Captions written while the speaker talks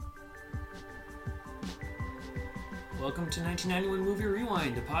Welcome to 1991 Movie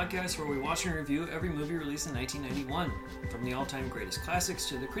Rewind, the podcast where we watch and review every movie released in 1991, from the all-time greatest classics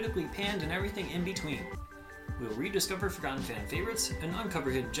to the critically panned and everything in between. We will rediscover forgotten fan favorites and uncover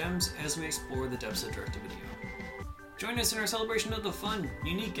hidden gems as we explore the depths of direct-to-video. Join us in our celebration of the fun,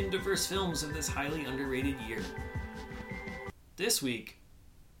 unique, and diverse films of this highly underrated year. This week,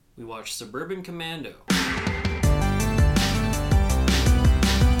 we watch Suburban Commando.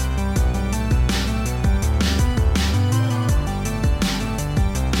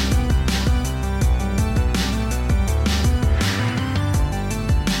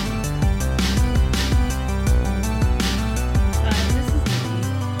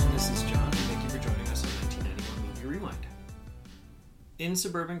 In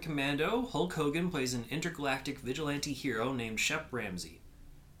Suburban Commando, Hulk Hogan plays an intergalactic vigilante hero named Shep Ramsey.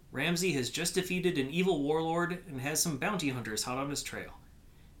 Ramsey has just defeated an evil warlord and has some bounty hunters hot on his trail.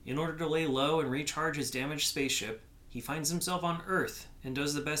 In order to lay low and recharge his damaged spaceship, he finds himself on Earth and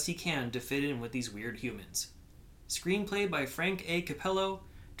does the best he can to fit in with these weird humans. Screenplay by Frank A. Capello,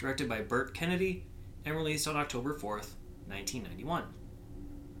 directed by Burt Kennedy, and released on October 4th, 1991.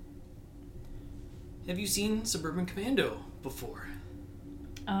 Have you seen Suburban Commando before?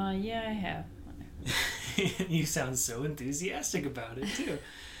 Yeah, I have. You sound so enthusiastic about it, too.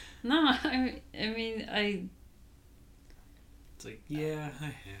 No, I mean, It's like, yeah, I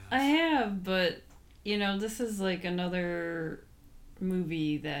have. I have, but, this is like another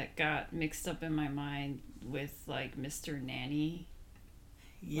movie that got mixed up in my mind with, like, Mr. Nanny.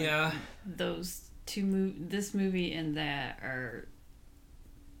 Yeah. Like, this movie and that are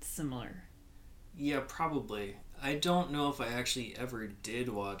similar. Yeah, probably. I don't know if I actually ever did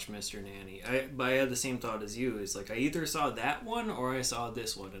watch Mr. Nanny. But I had the same thought as you. It's like I either saw that one or I saw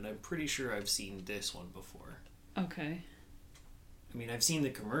this one, and I'm pretty sure I've seen this one before. Okay. I mean, I've seen the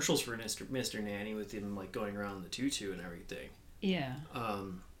commercials for Mr. Nanny with him like going around the tutu and everything. Yeah.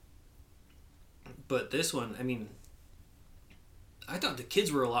 But this one, I mean, I thought the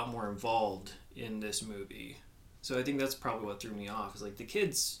kids were a lot more involved in this movie. So I think that's probably what threw me off. Is like the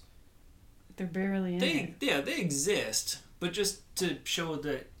kids... They're barely in it. Yeah, they exist, but just to show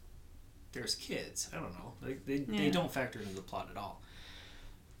that there's kids. I don't know. Like they don't factor into the plot at all.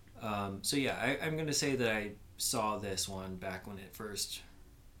 So yeah, I'm going to say that I saw this one back when it first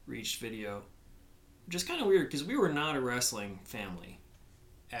reached video. Which is kind of weird because we were not a wrestling family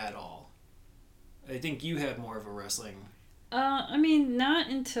at all. I think you had more of a wrestling... I mean, not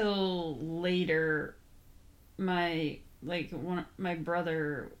until later. My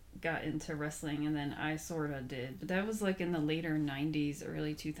brother got into wrestling, and then I sort of did, but that was like in the later 90s,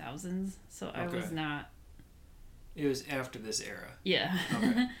 early 2000s, so I was not... It was after this era. Yeah.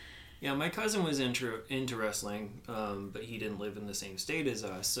 Okay. Yeah, my cousin was into wrestling, but he didn't live in the same state as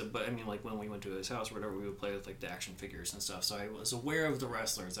us, so, but I mean, like, when we went to his house or whatever, we would play with, like, the action figures and stuff, so I was aware of the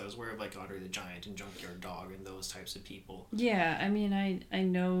wrestlers. I was aware of, like, Andre the Giant and Junkyard Dog and those types of people. Yeah, I mean, I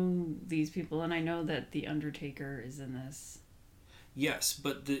know these people, and I know that The Undertaker is in this. Yes,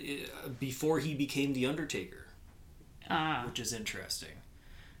 but before he became The Undertaker, which is interesting.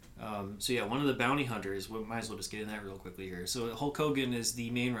 So yeah, one of the bounty hunters, we might as well just get in that real quickly here. So Hulk Hogan is the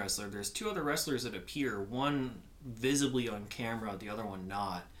main wrestler. There's two other wrestlers that appear, one visibly on camera, the other one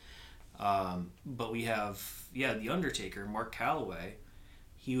not. But we have, The Undertaker, Mark Calloway.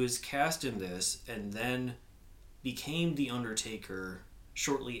 He was cast in this and then became The Undertaker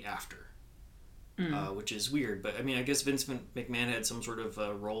shortly after. Which is weird, but I mean, I guess Vince McMahon had some sort of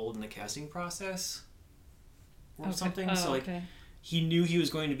role in the casting process or something. Oh, so like, okay. He knew he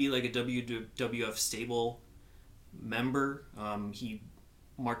was going to be like a WWF stable member.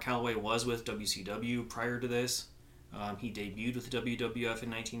 Mark Calloway was with WCW prior to this. He debuted with the WWF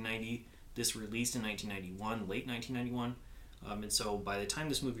in 1990. This released in 1991, late 1991. And so by the time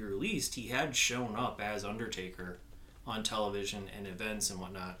this movie released, he had shown up as Undertaker on television and events and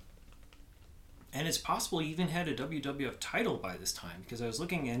whatnot. And it's possible he even had a WWF title by this time, because I was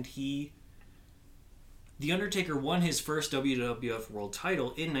looking and The Undertaker won his first WWF World title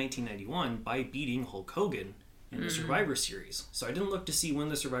in 1991 by beating Hulk Hogan in the Survivor Series. So I didn't look to see when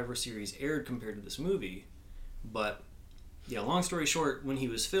the Survivor Series aired compared to this movie. But, yeah, long story short, when he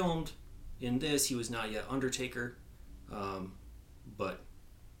was filmed in this, he was not yet Undertaker. But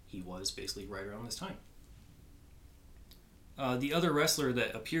he was basically right around this time. The other wrestler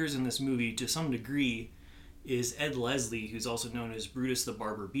that appears in this movie to some degree is Ed Leslie, who's also known as Brutus the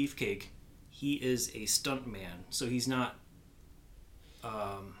Barber Beefcake. He is a stuntman, so he's not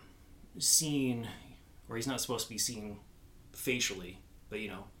seen, or he's not supposed to be seen facially, but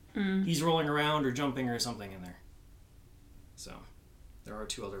he's rolling around or jumping or something in there. So there are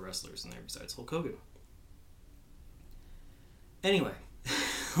two other wrestlers in there besides Hulk Hogan. Anyway,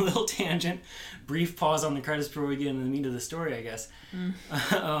 little tangent, brief pause on the credits before we get into the meat of the story, I guess.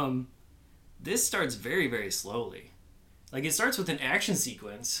 This starts very, very slowly. Like, it starts with an action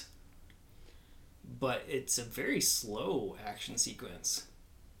sequence, but it's a very slow action sequence.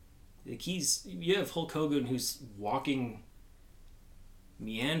 Like, you have Hulk Hogan who's walking,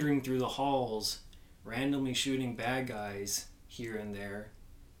 meandering through the halls, randomly shooting bad guys here and there.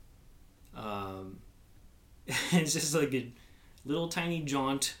 It's just like a little tiny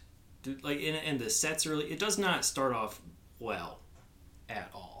jaunt, like, and the sets really, it does not start off well at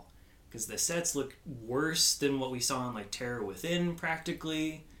all, because the sets look worse than what we saw in like Terror Within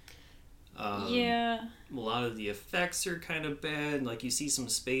practically. Yeah. A lot of the effects are kind of bad. Like, you see some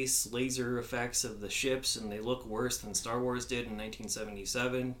space laser effects of the ships, and they look worse than Star Wars did in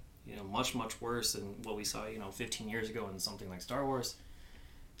 1977. You know, much, much worse than what we saw, 15 years ago in something like Star Wars.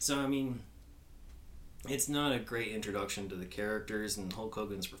 So, I mean, it's not a great introduction to the characters, and Hulk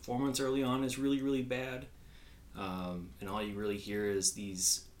Hogan's performance early on is really, really bad. And all you really hear is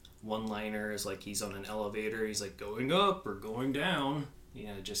these one-liners, like he's on an elevator, he's like going up or going down,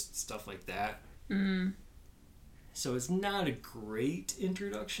 just stuff like that. So it's not a great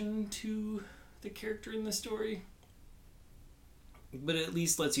introduction to the character in the story, but it at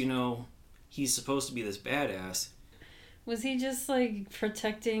least lets you know he's supposed to be this badass. Was he just like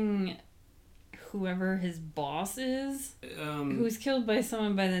protecting whoever his boss is, who was killed by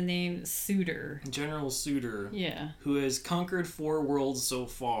someone by the name Suitor? General Suitor. Yeah. Who has conquered 4 worlds so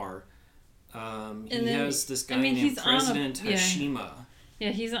far. He has this guy named President Hashima. Yeah,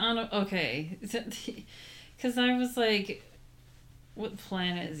 he's on okay. Because I was like, what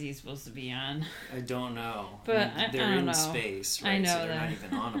planet is he supposed to be on? I don't know. But they're I don't in know. space, right? I know so they're that. not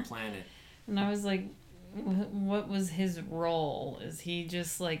even on a planet. And I was like, what was his role? Is he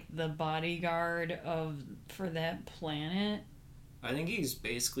just like the bodyguard for that planet? I think he's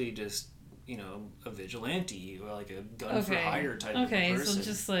basically just, a vigilante, or like a gun for hire type of person. Okay, so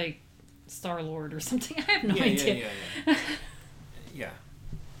just like Star-Lord or something. I have no idea. Yeah.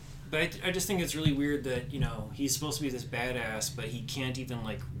 But I just think it's really weird that, he's supposed to be this badass, but he can't even,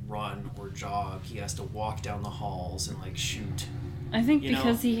 like, run or jog. He has to walk down the halls and, like, shoot. I think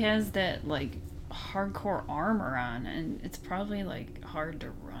because he has that, like, hardcore armor on, and it's probably, like, hard to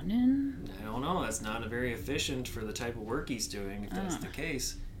run in. I don't know. That's not very efficient for the type of work he's doing, if that's the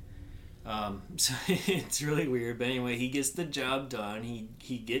case. So it's really weird. But anyway, he gets the job done.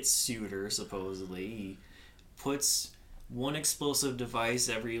 He gets Suitor, supposedly. He puts one explosive device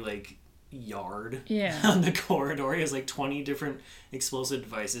every like yard on the corridor. He has like 20 different explosive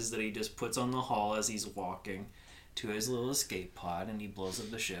devices that he just puts on the hall as he's walking to his little escape pod, and he blows up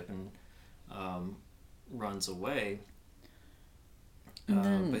the ship and runs away.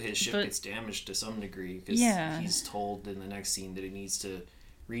 But his ship gets damaged to some degree because he's told in the next scene that he needs to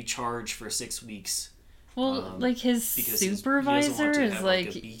recharge for 6 weeks. Well, like his supervisor is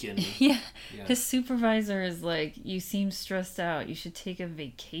like, his supervisor is like, you seem stressed out. You should take a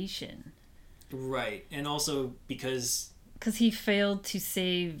vacation. Right, and also because he failed to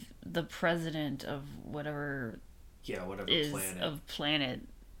save the president of whatever planet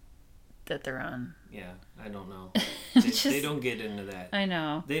that they're on. Yeah, I don't know. They don't get into that. I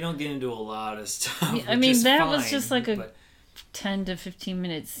know. They don't get into a lot of stuff. I mean, that was just like a 10 to 15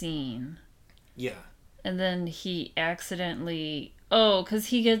 minute scene. Yeah. And then he accidentally... Oh, because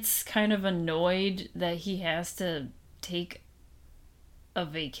he gets kind of annoyed that he has to take a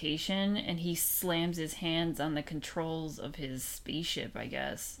vacation, and he slams his hands on the controls of his spaceship, I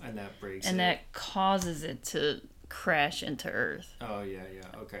guess. And that breaks it. And that causes it to crash into Earth. Oh, yeah,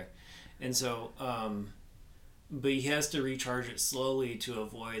 okay. And so, but he has to recharge it slowly to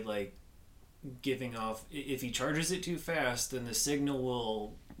avoid, like, giving off... If he charges it too fast, then the signal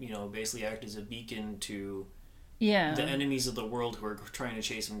will... basically act as a beacon to the enemies of the world who are trying to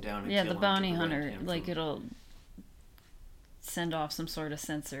chase him down and kill him. Yeah, the bounty hunter. Like, it'll send off some sort of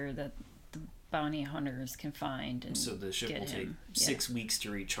sensor that the bounty hunters can find. And so the ship will take 6 weeks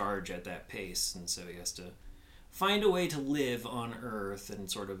to recharge at that pace, and so he has to find a way to live on Earth and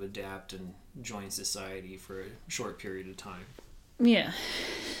sort of adapt and join society for a short period of time. Yeah.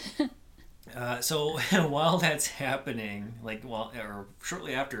 So while that's happening, or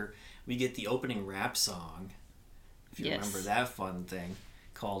shortly after, we get the opening rap song, if you remember that fun thing,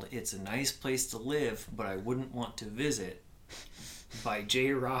 called "It's a Nice Place to Live, But I Wouldn't Want to Visit," by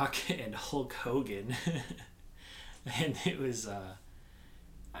J-Rock and Hulk Hogan. And it was,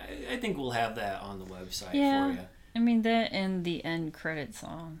 I think we'll have that on the website for you. I mean, that and the end credit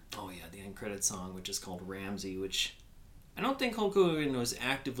song. Oh yeah, the end credit song, which is called Ramsey, which... I don't think Hulk Hogan was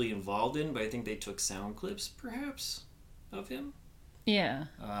actively involved in, but I think they took sound clips, perhaps, of him. Yeah.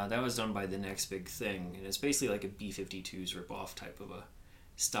 That was done by The Next Big Thing, and it's basically like a B-52s ripoff type of a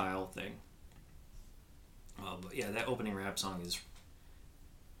style thing. But yeah, that opening rap song is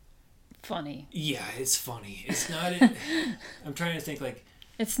funny. Yeah, it's funny. It's not. I'm trying to think like.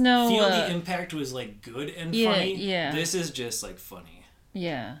 It's no. Feel the Impact was like good and funny. Yeah. This is just like funny.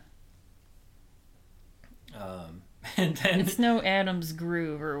 Yeah. And then it's no Adam's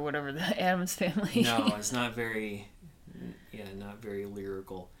Groove or whatever, the Adams Family. No, it's not very. Yeah, not very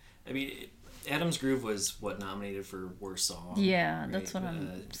lyrical. I mean, Adam's Groove was nominated for worst song. Yeah, right? That's what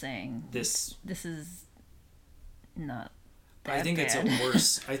I'm saying. This is not. I think bad.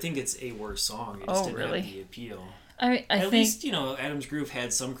 I think it's a worse song. It just didn't have the appeal. I At think, least, Adam's Groove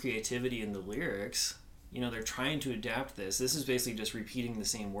had some creativity in the lyrics. They're trying to adapt this. This is basically just repeating the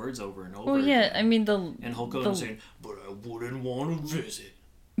same words over and over. Well, yeah, again. I mean and Hulk Hogan saying, "But I wouldn't want to visit."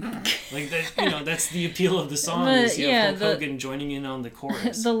 Like that, that's the appeal of the song. Is Hulk Hogan joining in on the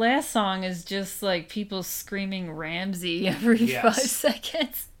chorus. The last song is just like people screaming Ramsey every 5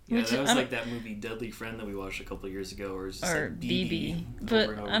 seconds. Yeah, that was like that movie Deadly Friend that we watched a couple of years ago, or just like BB. But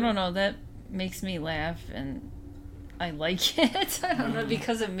I don't know, that makes me laugh, and I like it. I don't know,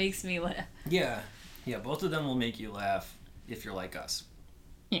 because it makes me laugh. Yeah, both of them will make you laugh if you're like us.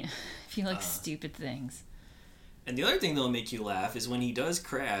 Yeah, if you like stupid things. And the other thing that'll make you laugh is when he does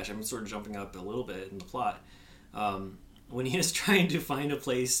crash. I'm sort of jumping up a little bit in the plot. When he is trying to find a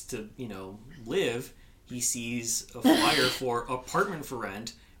place to, live, he sees a flyer for apartment for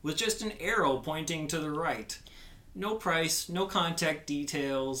rent with just an arrow pointing to the right. No price, no contact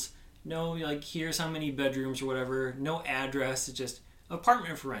details, no, here's how many bedrooms or whatever, no address, it's just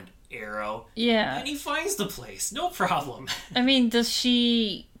apartment for rent, arrow. Yeah. And he finds the place, no problem. I mean, does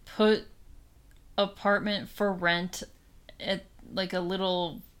she put apartment for rent at like a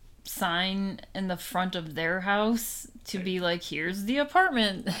little sign in the front of their house to be like, here's the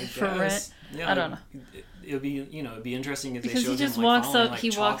apartment for rent? Yeah, I don't know. It'd be interesting if because they showed he just him walks following, up.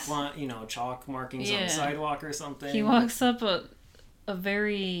 He walks, chalk markings on the sidewalk or something. He walks up a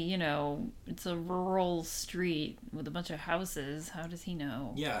very it's a rural street with a bunch of houses. How does he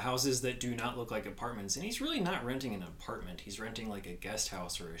know? Yeah, houses that do not look like apartments, and he's really not renting an apartment. He's renting like a guest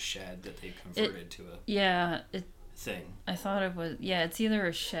house or a shed that they converted to a thing. I thought it was it's either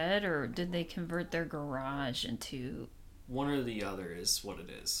a shed or did they convert their garage into one or the other is what it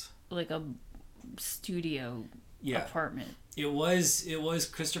is. Like a studio apartment. It was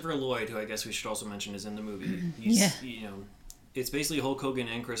Christopher Lloyd, who I guess we should also mention is in the movie. It's basically Hulk Hogan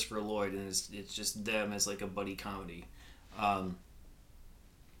and Christopher Lloyd, and it's just them as like a buddy comedy.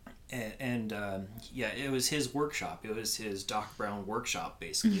 It was his workshop. It was his Doc Brown workshop,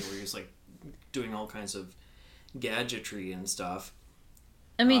 basically, where he was like doing all kinds of gadgetry and stuff.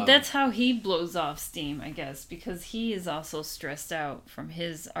 I mean, that's how he blows off steam, I guess, because he is also stressed out from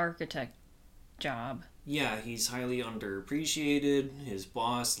his architect job. Yeah, he's highly underappreciated. His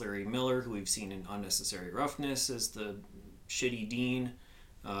boss, Larry Miller, who we've seen in Unnecessary Roughness as the shitty dean,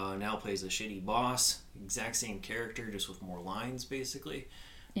 now plays a shitty boss. Exact same character, just with more lines, basically.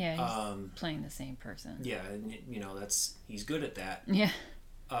 Yeah, he's playing the same person. Yeah, and he's good at that. Yeah.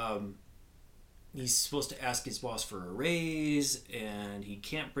 He's supposed to ask his boss for a raise, and he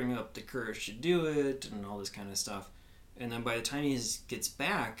can't bring up the courage to do it, and all this kind of stuff. And then by the time he gets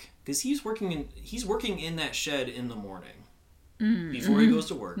back, because he's working in that shed in the morning before he goes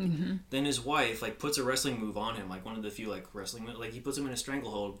to work. Mm-hmm. Then his wife puts a wrestling move on him, one of the few wrestling, he puts him in a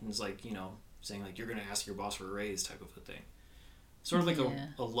stranglehold and is saying you're gonna ask your boss for a raise type of a thing. Sort of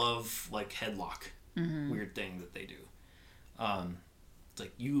a love headlock weird thing that they do.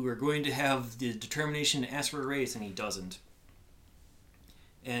 It's you are going to have the determination to ask for a raise, and he doesn't.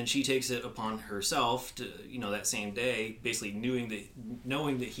 And she takes it upon herself to, that same day, basically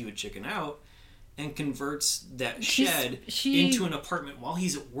knowing that he would chicken out, and converts that shed into an apartment while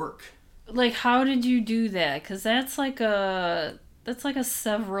he's at work. How did you do that? Because that's like a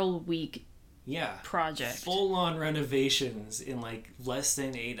several week project. Full on renovations in less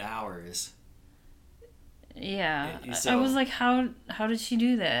than 8 hours. Yeah, I was like, how did she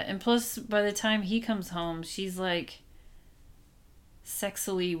do that? And plus, by the time he comes home, she's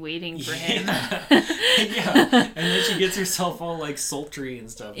sexily waiting for him. Yeah, and then she gets herself all sultry and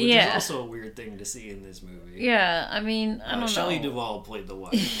stuff, which is also a weird thing to see in this movie. Yeah, I mean, I don't know. Shelley Duvall played the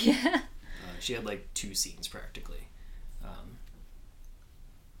wife. Yeah. She had 2 scenes practically.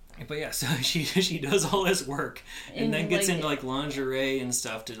 But yeah, so she does all this work and then gets into lingerie and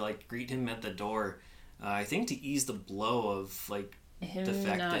stuff to greet him at the door. I think to ease the blow of the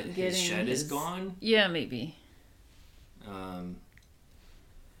fact that his shed is gone. Yeah, maybe.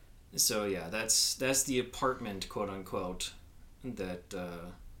 So yeah, that's the apartment, quote unquote. that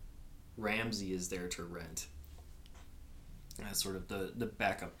Ramsey is there to rent. That's sort of the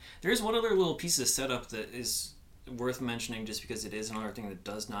backup. There's one other little piece of setup that is worth mentioning just because it is another thing that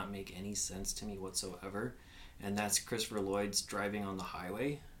does not make any sense to me whatsoever, and that's Christopher Lloyd's driving on the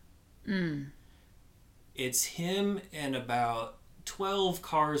highway. It's him and about 12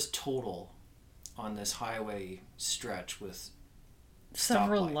 cars total on this highway stretch with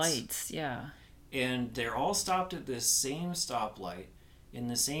several lights, yeah. And they're all stopped at this same stoplight in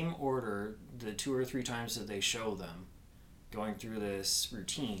the same order the 2 or 3 times that they show them going through this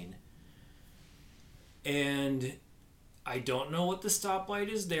routine. And I don't know what the stoplight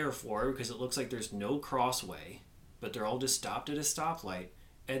is there for because it looks like there's no crossway, but they're all just stopped at a stoplight.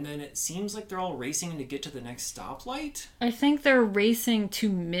 And then it seems like they're all racing to get to the next stoplight. I think they're racing to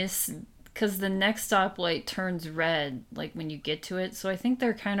miss, because the next stoplight turns red, like when you get to it. So I think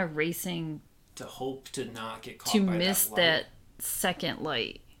they're kind of racing to hope to not get caught to by miss that second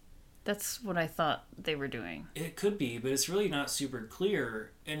light. That's what I thought they were doing. It could be, but it's really not super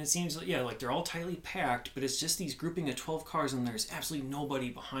clear. And it seems, like they're all tightly packed, but it's just these grouping of 12 cars and there's absolutely nobody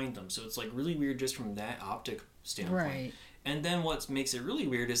behind them. So it's like really weird just from that optic standpoint. Right. And then what makes it really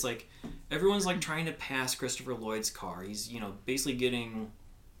weird is like everyone's like trying to pass Christopher Lloyd's car. He's, basically getting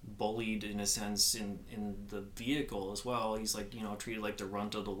bullied in a sense in the vehicle as well. He's like, treated like the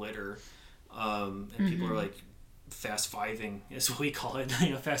runt of the litter. And people are like fast fiving is what we call it,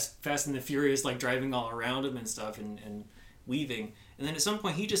 fast and the furious, like driving all around him and stuff and weaving. And then at some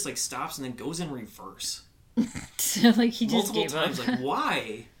point he just like stops and then goes in reverse. Like he just multiple gave times. up. Like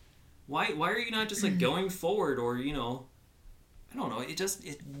why are you not just like going forward or I don't know.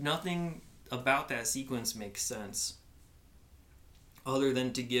 Nothing about that sequence makes sense other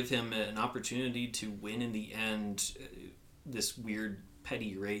than to give him an opportunity to win in the end this weird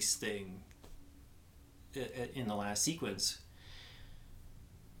petty race thing in the last sequence.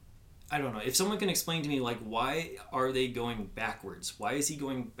 I don't know. If someone can explain to me, like, why are they going backwards? Why is he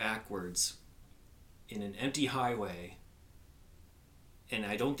going backwards in an empty highway? And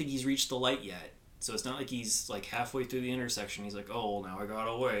I don't think he's reached the light yet. So it's not like he's like halfway through the intersection. He's like, oh, well, now I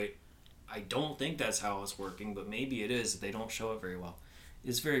gotta wait. I don't think that's how it's working, but maybe it is. They don't show it very well.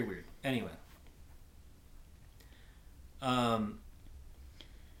 It's very weird. Anyway. Hulk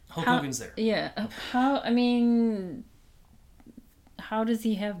Hogan's there. Yeah. How does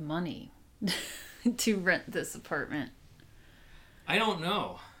he have money to rent this apartment? I don't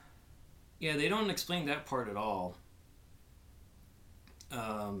know. Yeah, they don't explain that part at all.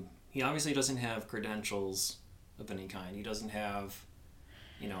 He obviously doesn't have credentials of any kind. He doesn't have,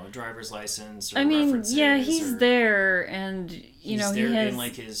 a driver's license or references. Yeah, he's there, and, he's there he has in,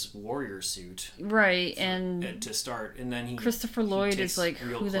 like, his warrior suit. Right, and to start, and then Christopher Lloyd is like,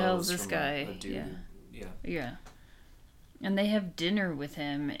 who the hell is this guy? A dude. Yeah. And they have dinner with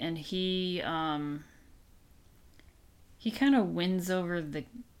him, and he kind of wins over the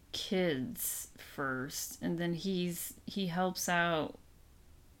kids first, and then he helps out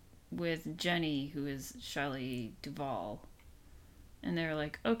with Jenny, who is Shelley Duvall, and they're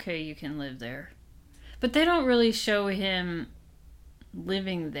like, okay, you can live there, but they don't really show him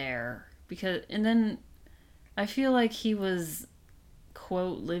living there and then I feel like he was,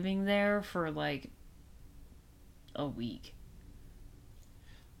 quote, living there for like a week.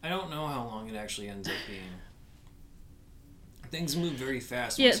 I don't know how long it actually ends up being. Things move very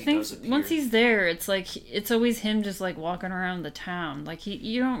fast. Once he's there, it's like it's always him just like walking around the town. Like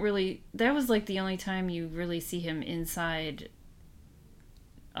you don't really. That was like the only time you really see him inside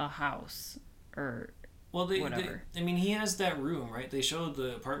a house or whatever. He has that room, right? They show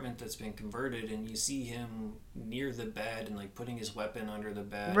the apartment that's been converted, and you see him near the bed and like putting his weapon under the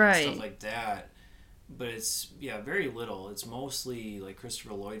bed and stuff like that. But it's very little. It's mostly like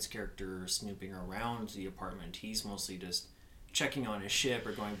Christopher Lloyd's character snooping around the apartment. He's mostly just checking on his ship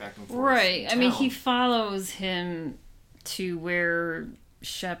or going back and forth. Right. He follows him to where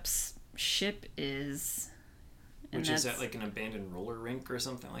Shep's ship is. Which is at like an abandoned roller rink or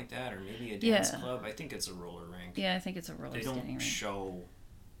something like that, or maybe a dance club. I think it's a roller rink. Yeah, I think it's a roller skating rink. They don't show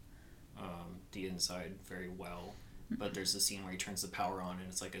the inside very well, but there's a scene where he turns the power on and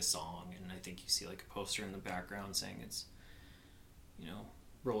it's like a song, and I think you see like a poster in the background saying it's,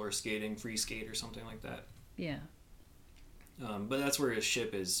 roller skating, free skate or something like that. Yeah. But that's where his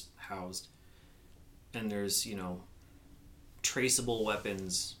ship is housed. And there's, traceable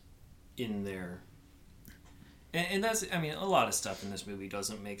weapons in there. And that's, a lot of stuff in this movie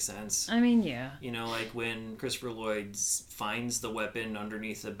doesn't make sense. Yeah. Like when Christopher Lloyd finds the weapon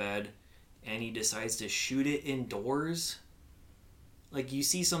underneath the bed and he decides to shoot it indoors. Like, you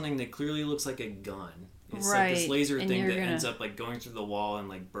see something that clearly looks like a gun It's like this laser thing that ends up like going through the wall and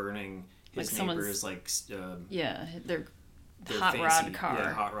like burning his neighbor's like their hot rod car.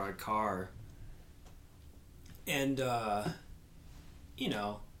 Yeah, hot rod car. And you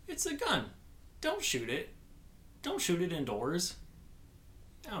know, it's a gun. Don't shoot it. Don't shoot it indoors.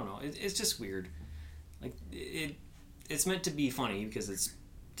 I don't know. It's just weird. Like it's meant to be funny because it's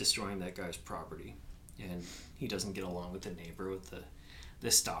destroying that guy's property, and he doesn't get along with the neighbor with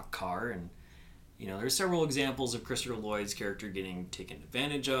the stock car. And you know, there's several examples of Christopher Lloyd's character getting taken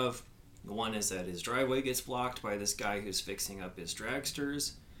advantage of. The one is that his driveway gets blocked by this guy who's fixing up his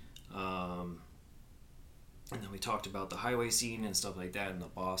dragsters. And then we talked about the highway scene and stuff like that and the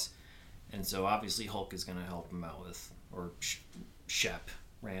boss. And so obviously Hulk is going to help him out with, or Shep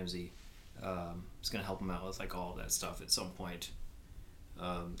Ramsey is going to help him out with like all of that stuff at some point.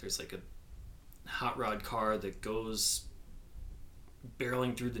 There's like a hot rod car that goes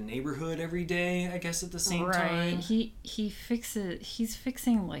barreling through the neighborhood every day, I guess, at the same time. He's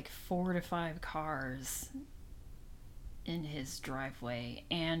fixing like 4 to 5 cars in his driveway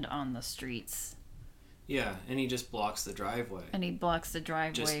and on the streets. Yeah, and he just blocks the driveway.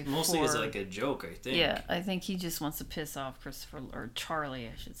 Just mostly as like a joke, I think. Yeah, I think he just wants to piss off Christopher, or Charlie,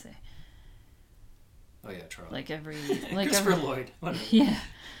 I should say. Oh yeah, Charlie. Like Christopher Lloyd. Whatever. Yeah.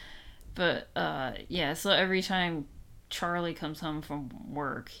 But so every time Charlie comes home from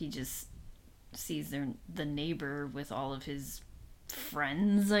work, he just sees the neighbor with all of his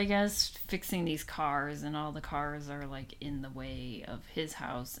friends, I guess, fixing these cars, and all the cars are like in the way of his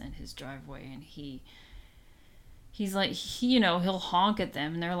house and his driveway, and he's like, he'll honk at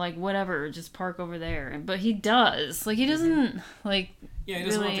them, and they're like, whatever, just park over there. But he does. Like, he doesn't, like... Yeah, he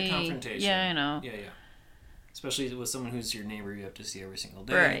doesn't want the confrontation. Yeah, I know. Yeah. Especially with someone who's your neighbor you have to see every single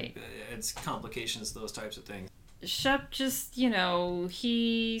day. Right. It's complications, those types of things. Shep just,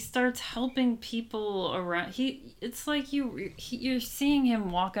 he starts helping people around. It's like you're seeing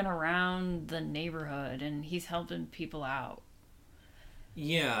him walking around the neighborhood, and he's helping people out.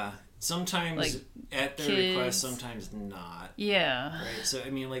 Yeah, sometimes like at their request, sometimes not. Yeah. Right. So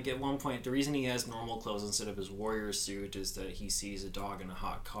I mean, like at one point, the reason he has normal clothes instead of his warrior suit is that he sees a dog in a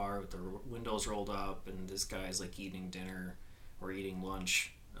hot car with the windows rolled up, and this guy's like eating dinner or eating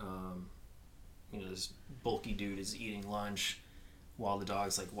lunch. This bulky dude is eating lunch while the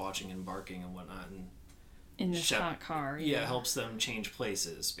dog's like watching and barking and whatnot, and in this hot car. Yeah, helps them change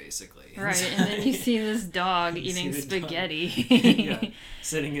places basically. Right, and then you see this dog eating spaghetti. Yeah,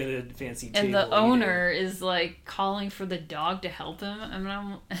 sitting at a fancy table. And the owner is like calling for the dog to help him. I mean,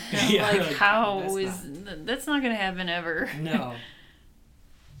 I'm like, that's not gonna happen ever. No.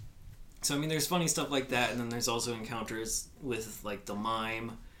 So I mean, there's funny stuff like that, and then there's also encounters with like the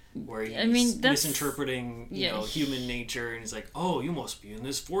mime, where he's misinterpreting, human nature, and he's like, "Oh, you must be in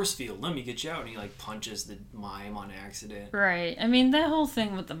this force field. Let me get you out." And he like punches the mime on accident. Right. I mean, that whole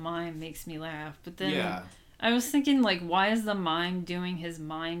thing with the mime makes me laugh. But then I was thinking, like, why is the mime doing his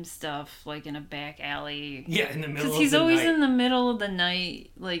mime stuff like in a back alley? Yeah, in the middle of the night. Because he's always in the middle of the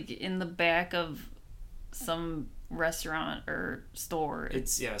night, like in the back of some restaurant or store.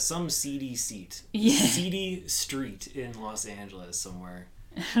 It's some seedy seat. Yeah. Seedy street in Los Angeles somewhere.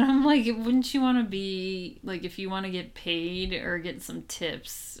 And I'm like, wouldn't you want to be, like, if you want to get paid or get some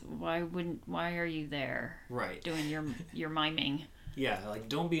tips, why are you there? Right. Doing your miming. Yeah, like,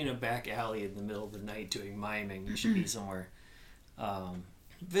 don't be in a back alley in the middle of the night doing miming. You should be somewhere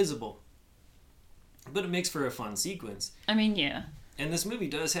visible. But it makes for a fun sequence. I mean, yeah. And this movie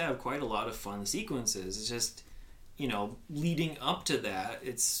does have quite a lot of fun sequences. It's just, leading up to that,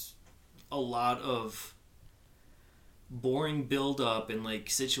 it's a lot of boring build-up and like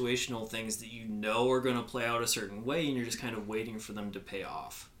situational things that are going to play out a certain way, and you're just kind of waiting for them to pay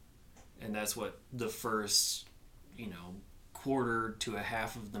off. And that's what the first quarter to a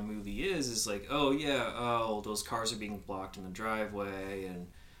half of the movie is like, those cars are being blocked in the driveway, and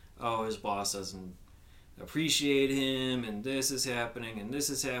his boss doesn't appreciate him, and this is happening and this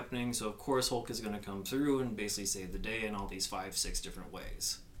is happening, so of course Hulk is going to come through and basically save the day in all these 5-6 different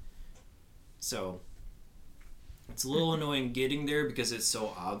ways. So it's a little annoying getting there because it's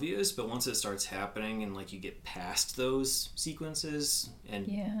so obvious, but once it starts happening and like you get past those sequences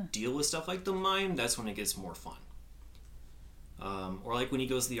and deal with stuff like the mime, that's when it gets more fun. Or like when he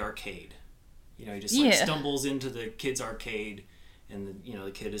goes to the arcade, he just like stumbles into the kid's arcade, and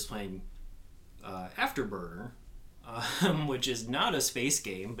the kid is playing Afterburner, which is not a space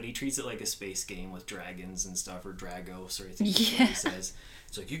game, but he treats it like a space game with dragons and stuff, or Dragos, or I think that's what he says.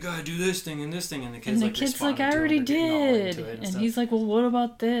 It's like, you gotta do this thing and this thing, and the kid's like, I already did, and he's like, well, what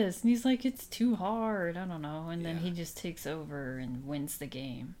about this? And he's like, it's too hard, I don't know, and then he just takes over and wins the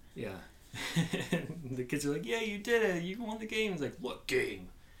game. Yeah. The kids are like, yeah, you did it. You won the game. He's like, what game?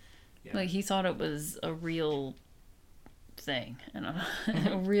 Yeah. Like, he thought it was a real thing.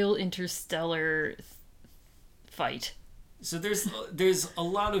 A real interstellar fight. So there's a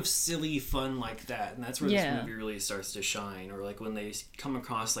lot of silly fun like that, and that's where this movie really starts to shine. Or like when they come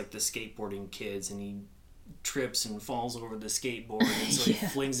across like the skateboarding kids, and he trips and falls over the skateboard, and so he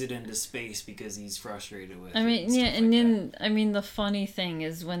flings it into space because he's frustrated with it. And then I mean the funny thing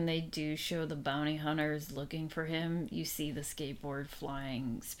is when they do show the bounty hunters looking for him, you see the skateboard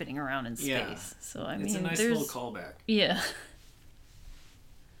flying, spinning around in space. Yeah. So it's a nice little callback. Yeah.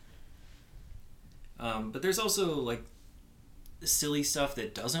 But there's also like silly stuff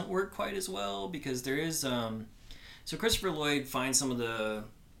that doesn't work quite as well, because there is so Christopher Lloyd finds some of the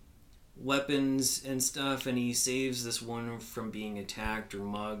weapons and stuff, and he saves this one from being attacked or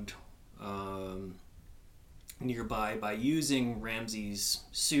mugged nearby by using Ramsey's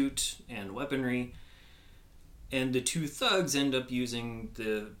suit and weaponry, and the two thugs end up using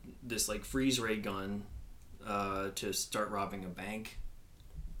this like freeze ray gun to start robbing a bank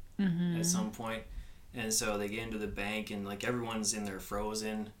at some point. And so they get into the bank, and like everyone's in there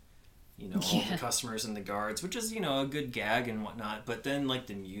frozen, all the customers and the guards, which is, a good gag and whatnot. But then like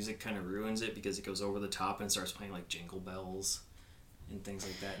the music kind of ruins it because it goes over the top and starts playing like Jingle Bells and things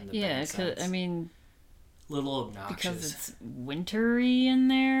like that in the bank sets. Little obnoxious. Because it's wintry in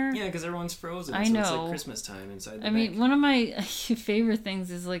there. Yeah, because everyone's frozen. I know. It's like Christmas time inside the bank. One of my favorite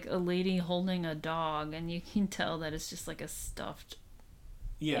things is like a lady holding a dog, and you can tell that it's just like a stuffed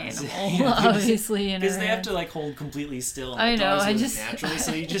animal, obviously, because they have to like hold completely still. And I know. Naturally,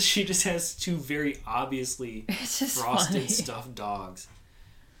 so she just has two very obviously frosted stuffed dogs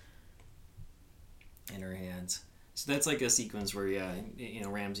in her hands. So that's like a sequence where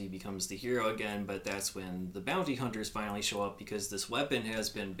Ramsey becomes the hero again, but that's when the bounty hunters finally show up, because this weapon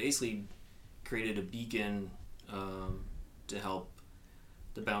has been basically created a beacon to help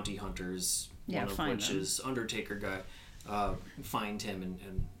the bounty hunters. One of which is Undertaker guy. Find him,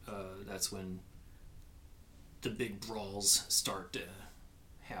 and that's when the big brawls start to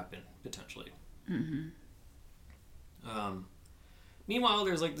happen, potentially. Meanwhile,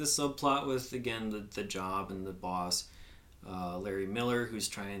 there's like this subplot with, again, the job and the boss, Larry Miller, who's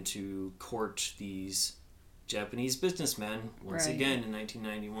trying to court these Japanese businessmen. Once again, in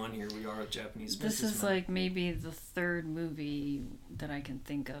 1991, here we are with Japanese businessmen. This is like maybe the third movie that I can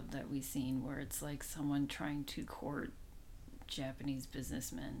think of that we've seen where it's like someone trying to court Japanese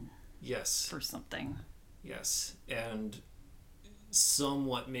businessmen for something. Yes, and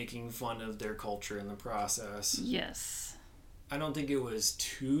somewhat making fun of their culture in the process. Yes. I don't think it was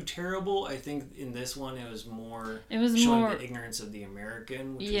too terrible. I think in this one it was more showing the ignorance of the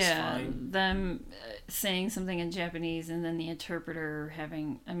American, which was fine. Them saying something in Japanese and then the interpreter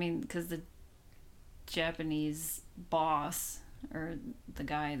having... because the Japanese boss, or the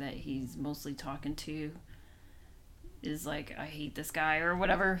guy that he's mostly talking to, is like, I hate this guy or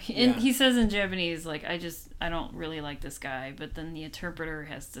whatever. And he says in Japanese, like, I don't really like this guy. But then the interpreter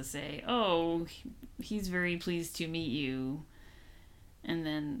has to say, oh, he's very pleased to meet you. And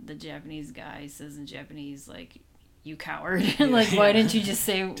then the Japanese guy says in Japanese, like, you coward. Why didn't you just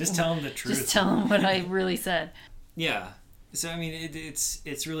say... Just tell him the truth. Just tell him what I really said. Yeah. So,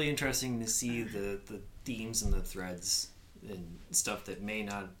 it's really interesting to see the themes and the threads and stuff that may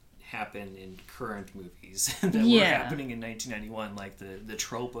not happen in current movies that were happening in 1991, like the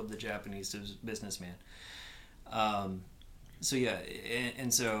trope of the Japanese businessman. And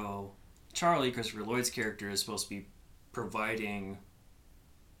so Charlie, Christopher Lloyd's character, is supposed to be providing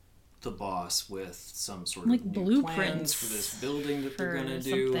the boss with some sort of blueprints for this building that they're gonna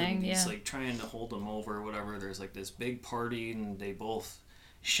do. And he's like trying to hold them over or whatever. There's like this big party, and they both,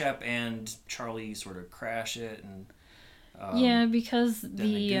 Shep and Charlie, sort of crash it, and because then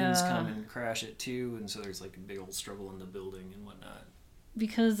the goons come and crash it too, and so there's like a big old struggle in the building and whatnot.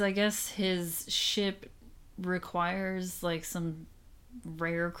 Because I guess his ship requires like some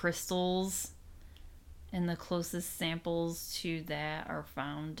rare crystals, and the closest samples to that are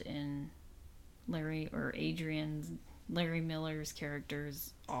found in Larry Miller's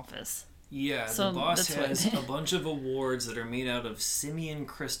character's office. Yeah, so the boss has a bunch of awards that are made out of simian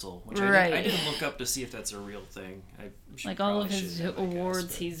crystal, which I didn't look up to see if that's a real thing. Like all of his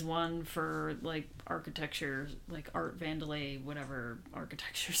awards he's won for like architecture, like Art Vandelay, whatever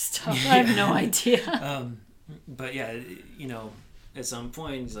architecture stuff. I have no idea. But yeah, at some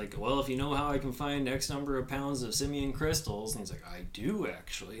point he's like, well, if you know how I can find X number of pounds of simian crystals, and he's like, I do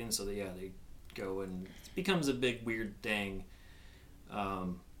actually, and so they go, and it becomes a big weird thing.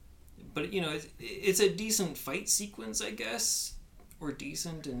 But it's a decent fight sequence, I guess. or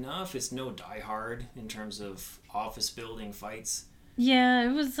decent enough. It's no Die Hard in terms of office building fights. Yeah,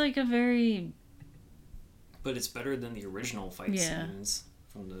 it was like a very... But it's better than the original fight scenes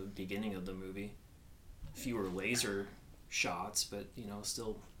from the beginning of the movie. Fewer laser shots, but, you know,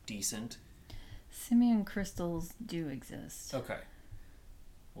 still decent. Simeon crystals do exist. Okay.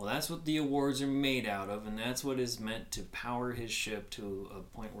 Well, that's what the awards are made out of, and that's what is meant to power his ship to a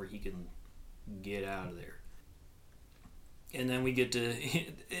point where he can get out of there. And then we get to...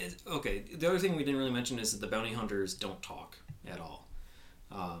 Okay, the other thing we didn't really mention is that the bounty hunters don't talk at all.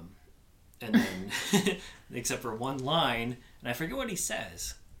 And then, except for one line, and I forget what he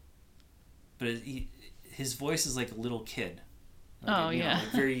says, but his voice is like a little kid. Like, like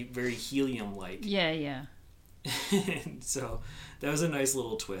very, very Helium-like. Yeah. So that was a nice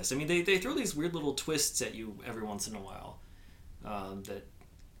little twist. I mean, they throw these weird little twists at you every once in a while that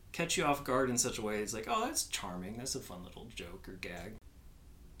catch you off guard in such a way. It's like, oh, that's charming. That's a fun little joke or gag.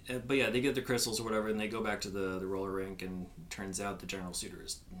 But yeah, they get the crystals or whatever, and they go back to the roller rink, and turns out the General Suitor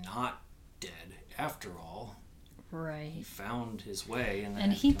is not dead after all. Right. He found his way,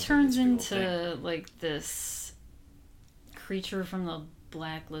 and he turns into like this creature from the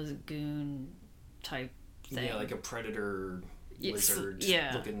Black Lagoon type thing. Yeah, like a predator lizard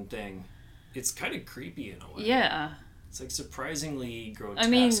looking thing. It's kind of creepy in a way. Yeah. It's like surprisingly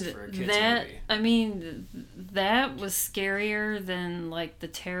grotesque for a kid's movie. I mean, that was scarier than like the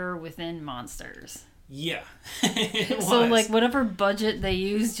Terror Within monsters. Yeah. So like whatever budget they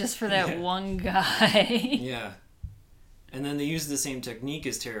used just for that one guy. Yeah. And then they use the same technique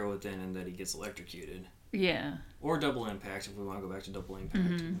as Terror Within in that he gets electrocuted. Yeah. Or Double Impact if we want to go back to Double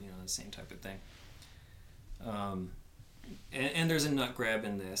Impact. You know, the same type of thing. And there's a nut grab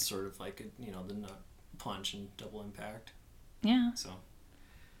in this, sort of like, you know, the nut punch and Double Impact. Yeah. So.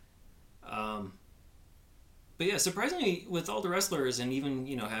 But yeah, surprisingly, with all the wrestlers and even,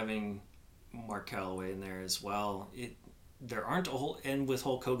 you know, having Mark Calloway in there as well, there aren't a whole, and with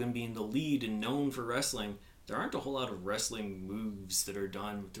Hulk Hogan being the lead and known for wrestling, there aren't a whole lot of wrestling moves that are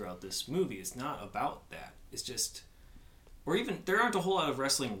done throughout this movie. It's not about that. It's just, or even, there aren't a whole lot of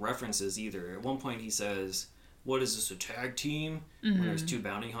wrestling references either. At one point he says, what is this, a tag team? When there's two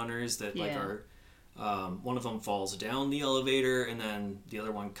bounty hunters that like are, one of them falls down the elevator and then the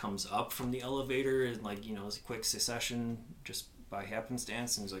other one comes up from the elevator in like, you know, it's a quick succession just by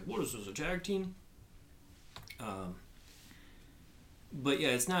happenstance, and he's like, what is this, a tag team? But yeah,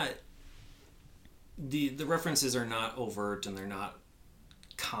 it's not, the references are not overt and they're not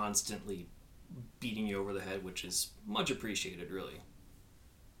constantly beating you over the head, which is much appreciated, really.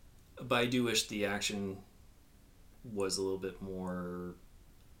 But I do wish the action was a little bit more,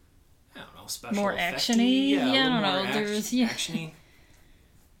 I don't know, special more effecty. actiony. Yeah, I don't know. There's actiony.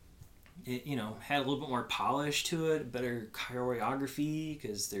 It, you know, had a little bit more polish to it, better choreography,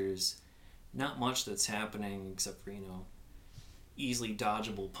 because there's not much that's happening except for, you know, easily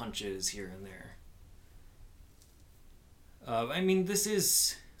dodgeable punches here and there. I mean, this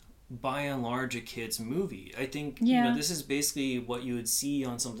is by and large a kid's movie. I think you know, this is basically what you would see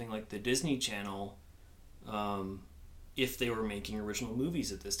on something like the Disney Channel if they were making original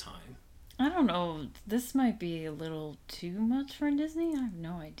movies at this time. I don't know. This might be a little too much for Disney. I have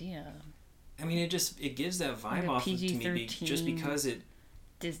no idea. I mean, it gives that vibe like off to me just because it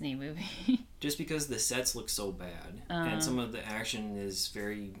Disney movie. Just because the sets look so bad and some of the action is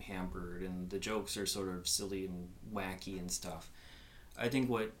very hampered and the jokes are sort of silly and wacky and stuff. I think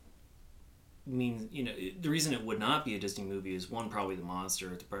what means, you know, the reason it would not be a Disney movie is one, probably the monster,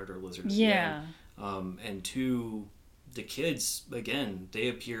 the predator lizard. Yeah. And two, the kids, again, they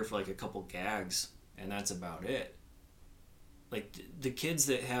appear for like a couple gags and that's about it. Like the kids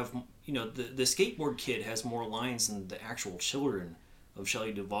that have, you know, the skateboard kid has more lines than the actual children of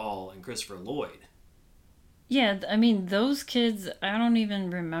Shelley Duvall and Christopher Lloyd. Yeah, I mean, those kids, I don't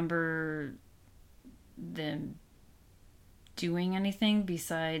even remember them doing anything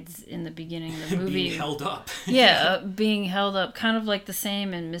besides in the beginning of the movie. Being held up. Being held up. Kind of like the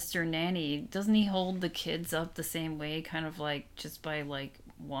same in Mr. Nanny. Doesn't he hold the kids up the same way? Kind of like just by like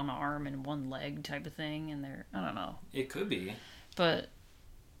one arm and one leg type of thing? And they're, I don't know. It could be. But,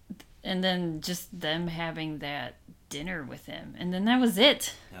 and then just them having that dinner with him, and then that was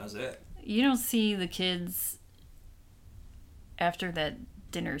it. You don't see the kids after that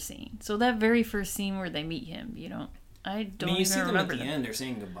dinner scene. So that very first scene where they meet him, you don't you see them at the end, they're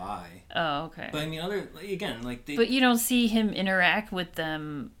saying goodbye. Oh, okay. But I mean, but you don't see him interact with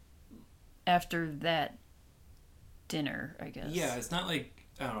them after that dinner, I guess. Yeah, it's not like,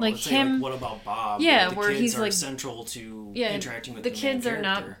 I don't know, like let's him, say like What About Bob? Yeah, where kids he's are like central to interacting with the kids main are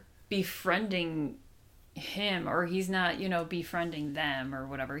not character. befriending him, or he's not, befriending them or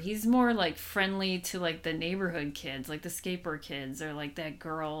whatever. He's more like friendly to like the neighborhood kids, like the skateboard kids, or like that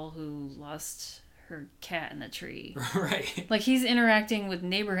girl who lost her cat in the tree. Right. Like he's interacting with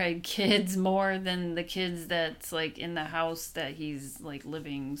neighborhood kids more than the kids that's like in the house that he's like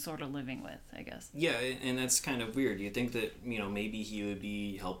living with, I guess. Yeah, and that's kind of weird. You think that, maybe he would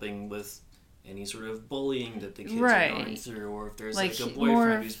be helping with any sort of bullying that the kids are going through, or if there's like a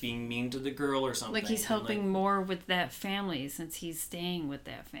boyfriend who's being mean to the girl or something. Like he's helping more with that family since he's staying with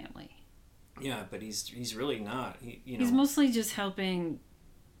that family. Yeah, but he's really not. He's mostly just helping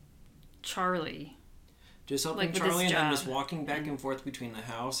Charlie. Just helping Charlie and then just walking back and forth between the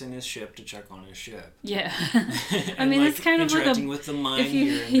house and his ship to check on his ship. Yeah. I mean, it's kind of like interacting with the mine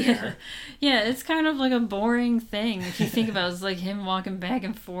here and there. Yeah, it's kind of like a boring thing if you think about it. It's like him walking back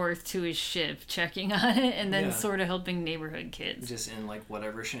and forth to his ship, checking on it, and then sort of helping neighborhood kids. Just in like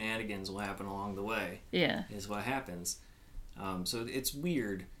whatever shenanigans will happen along the way. Yeah. Is what happens. So it's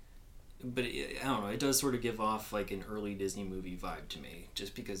weird. But I don't know, it does sort of give off like an early Disney movie vibe to me,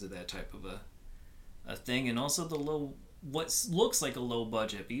 just because of that type of a thing, and also the what looks like a low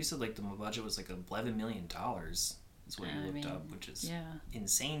budget, but you said like the budget was like $11 million is what you looked up, which is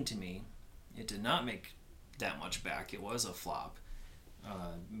insane to me. It did not make that much back. It was a flop.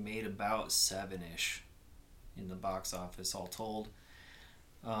 Made about 7-ish in the box office all told.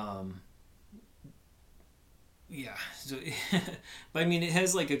 Yeah, so but I mean, it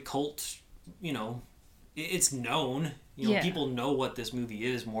has like a cult, it's known, people know what this movie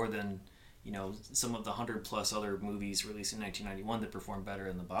is more than some of the 100+ other movies released in 1991 that performed better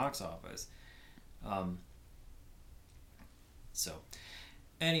in the box office. So,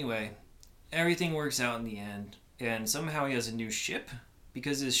 anyway, everything works out in the end, and somehow he has a new ship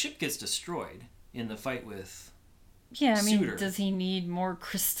because his ship gets destroyed in the fight with Suitor. Does he need more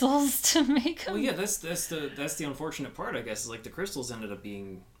crystals to make them? Well, yeah, that's the unfortunate part, I guess. Is like the crystals ended up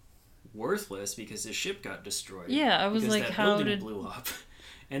being worthless because his ship got destroyed. Yeah, I was like, how building blew up.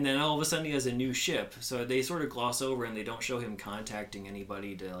 And then all of a sudden he has a new ship, so they sort of gloss over and they don't show him contacting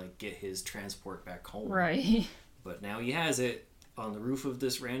anybody to like get his transport back home. Right. But now he has it on the roof of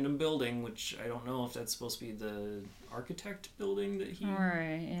this random building, which I don't know if that's supposed to be the architect building that he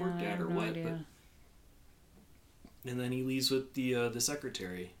worked at or what. Idea. But and then he leaves with the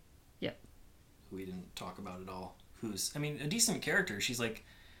secretary. Yep. Who we didn't talk about at all. Who's, I mean, a decent character. She's like,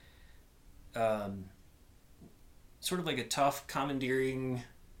 sort of like a tough, commandeering,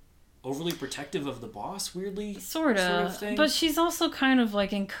 overly protective of the boss, weirdly. Sort of thing. But she's also kind of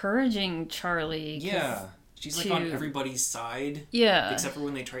like encouraging Charlie. Yeah. She's like on everybody's side. Yeah. Except for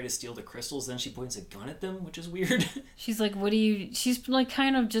when they try to steal the crystals, then she points a gun at them, which is weird. She's like, she's like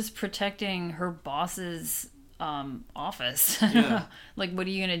kind of just protecting her boss's office. Yeah. Like, what are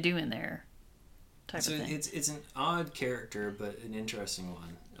you going to do in there? Type of thing. It's an odd character, but an interesting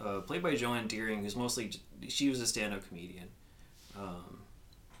one. Played by Joanne Deering, who's mostly, she was a stand-up comedian.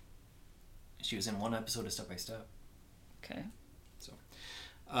 She was in one episode of Step by Step. Okay. So,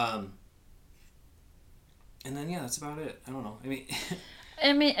 and then that's about it. I don't know.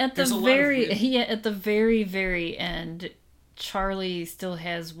 I mean, at the very, very end, Charlie still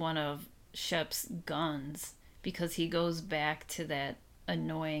has one of Shep's guns because he goes back to that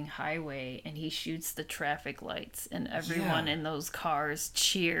annoying highway and he shoots the traffic lights and everyone in those cars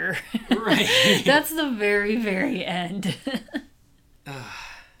cheer. Right. That's the very, very end. And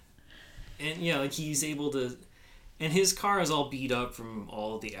like he's able to, and his car is all beat up from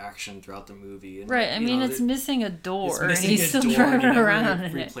all of the action throughout the movie. And, right. I mean, it's missing a door. And he's still driving around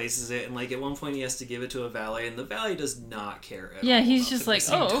and replaces it. And like at one point he has to give it to a valet, and the valet does not care at all. Yeah, he's just like,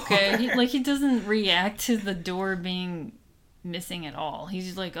 oh, okay. He doesn't react to the door being missing at all. He's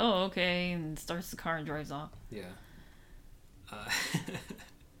just like, oh, okay, and starts the car and drives off. Yeah.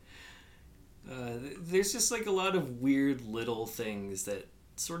 There's just like a lot of weird little things that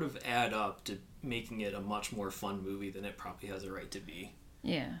sort of add up to making it a much more fun movie than it probably has a right to be.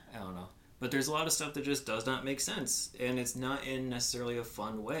 Yeah. I don't know. But there's a lot of stuff that just does not make sense, and it's not in necessarily a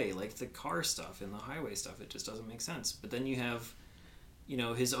fun way. Like the car stuff and the highway stuff, it just doesn't make sense. But then you have,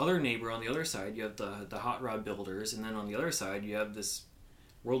 his other neighbor on the other side. You have the hot rod builders, and then on the other side you have this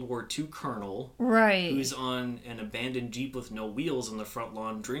World War II colonel, right, who's on an abandoned Jeep with no wheels on the front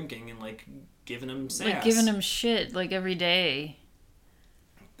lawn drinking and like giving him sass. Like giving him shit like every day.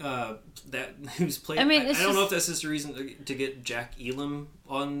 Who's played? I don't know if that's just a reason to get Jack Elam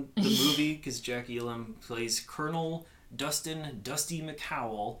on the movie, because Jack Elam plays Colonel Dusty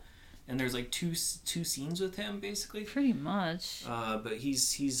McHowell, and there's like two scenes with him basically. Pretty much. But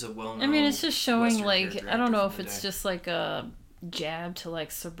he's a well-known. I mean, it's just showing Western like, I don't know if it's just like a jab to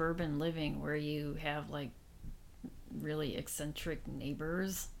like suburban living where you have like really eccentric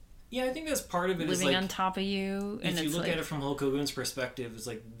neighbors. Yeah, I think that's part of it. Living on top of you. And if you look at it from Hulk Hogan's perspective, it's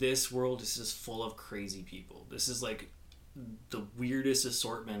like this world is just full of crazy people. This is like the weirdest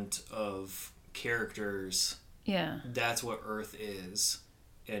assortment of characters. Yeah. That's what Earth is.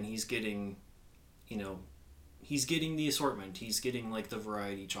 And he's getting, he's getting the assortment. He's getting like the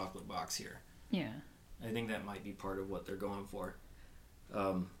variety chocolate box here. Yeah. I think that might be part of what they're going for.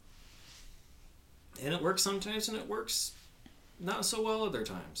 And it works sometimes and it works not so well other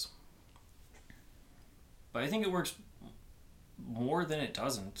times. But I think it works more than it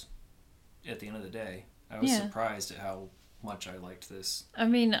doesn't at the end of the day. I was surprised at how much I liked this. I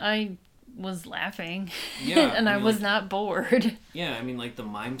mean, I was laughing. Yeah. And I was not bored. Yeah, I mean, like the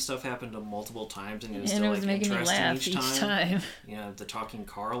mime stuff happened multiple times and it was still like making me laugh each time. The talking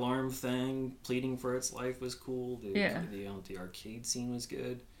car alarm thing, pleading for its life was cool. The arcade scene was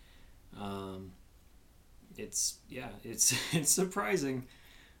good. It's surprising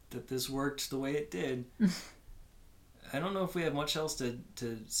that this worked the way it did. I don't know if we have much else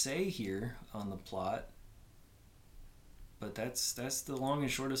to say here on the plot, but that's the long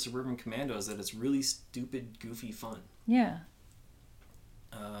and short of Suburban Commando, is that it's really stupid, goofy fun. Yeah.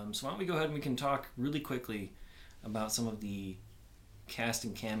 So why don't we go ahead and we can talk really quickly about some of the cast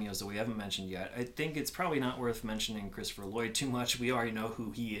and cameos that we haven't mentioned yet. I think it's probably not worth mentioning Christopher Lloyd too much. We already know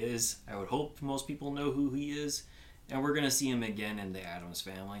who he is. I would hope most people know who he is. And we're going to see him again in The Addams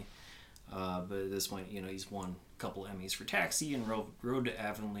Family. But at this point, he's won a couple Emmys for Taxi and Road to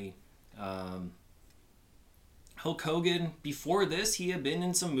Avonlea. Hulk Hogan, before this, he had been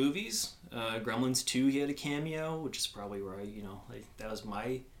in some movies. Gremlins 2, he had a cameo, which is probably where that was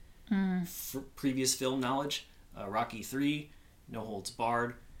my previous film knowledge. Rocky 3, No Holds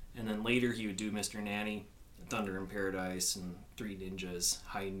Barred. And then later he would do Mr. Nanny, Thunder in Paradise, and Three Ninjas,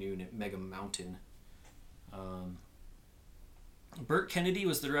 High Noon at Mega Mountain. Burt Kennedy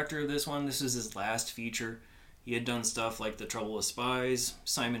was the director of this one. This was his last feature. He had done stuff like The Trouble with Spies,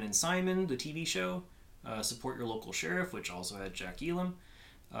 Simon and Simon, the TV show, Support Your Local Sheriff, which also had Jack Elam,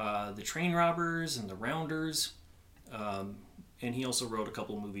 The Train Robbers and The Rounders, and he also wrote a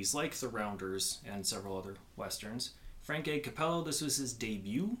couple movies like The Rounders and several other westerns. Frank A. Capello, this was his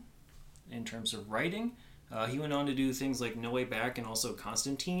debut in terms of writing. He went on to do things like No Way Back and also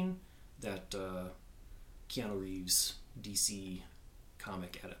Constantine, that Keanu Reeves DC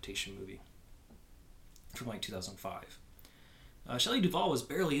comic adaptation movie from like 2005. Shelley Duvall was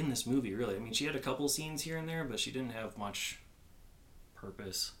barely in this movie, really. I mean, she had a couple scenes here and there, but she didn't have much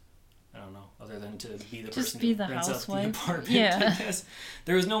purpose. I don't know, other than to be the person who rents out the apartment. Yeah. I guess.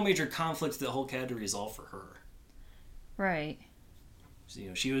 There was no major conflict that Hulk had to resolve for her. Right. So,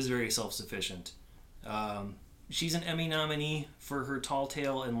 she was very self-sufficient. She's an Emmy nominee for her Tall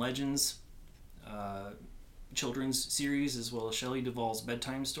Tale and Legends children's series, as well as Shelley Duvall's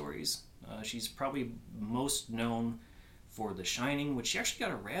bedtime stories. She's probably most known for The Shining, which she actually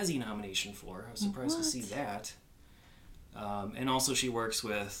got a Razzie nomination for. I was surprised to see that. And also she works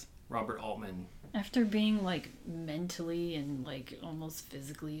with Robert Altman. After being like mentally and like almost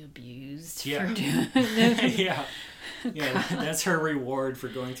physically abused. Yeah. For doing it. Yeah, that's her reward for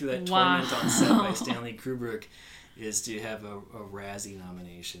going through that torment on set by Stanley Kubrick, is to have a Razzie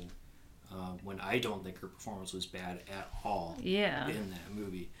nomination. When I don't think her performance was bad at all in that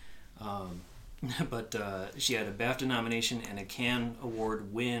movie. But she had a BAFTA nomination and a Cannes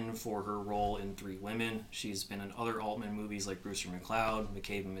Award win for her role in Three Women. She's been in other Altman movies like Brewster McCloud,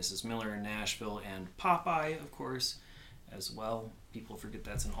 McCabe and Mrs. Miller, Nashville, and Popeye, of course, as well. People forget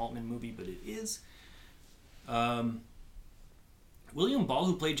that's an Altman movie, but it is. William Ball,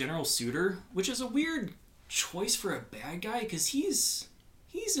 who played General Suter, which is a weird choice for a bad guy, because he's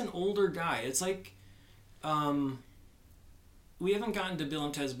an older guy. It's like, we haven't gotten to Bill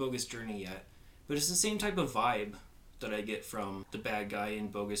and Ted's Bogus Journey yet, but it's the same type of vibe that I get from the bad guy in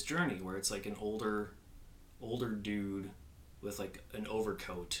Bogus Journey, where it's like an older dude with like an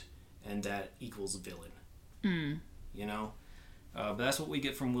overcoat, and that equals villain. But that's what we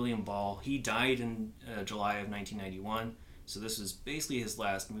get from William Ball. He died in July of 1991, so this is basically his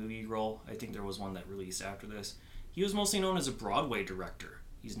last movie role. I think there was one that released after this. He was mostly known as a Broadway director.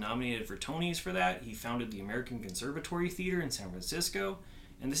 He's nominated for Tonys for that. He founded the American Conservatory Theater in San Francisco.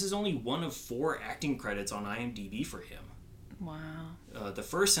 And this is only one of 4 acting credits on IMDb for him. Wow. The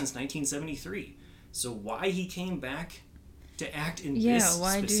first since 1973. So why he came back to act in this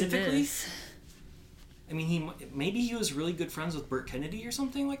why specifically? Do this? I mean, maybe he was really good friends with Burt Kennedy or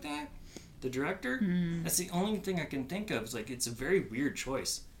something like that, the director. That's the only thing I can think of. It's a very weird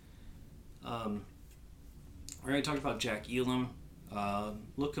choice. I already talked about Jack Elam.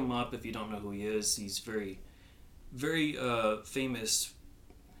 Look him up if you don't know who he is. He's very, very famous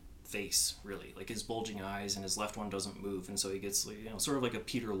face, really. Like his bulging eyes and his left one doesn't move, and so he gets, you know, sort of like a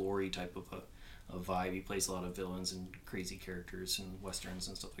Peter Lorre type of a vibe. He plays a lot of villains and crazy characters and westerns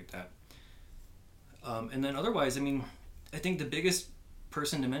and stuff like that. And then otherwise, I mean, I think the biggest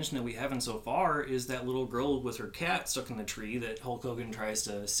person to mention that we haven't so far is that little girl with her cat stuck in the tree that Hulk Hogan tries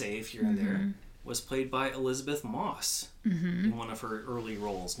to save here and there. Was played by Elizabeth Moss in one of her early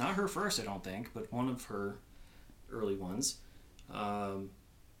roles. Not her first, I don't think, but one of her early ones.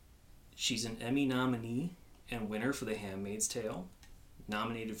 She's an Emmy nominee and winner for The Handmaid's Tale.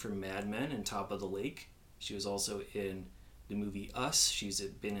 Nominated for Mad Men and Top of the Lake. She was also in the movie Us. She's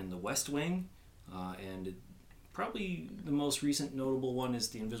been in The West Wing. And probably the most recent notable one is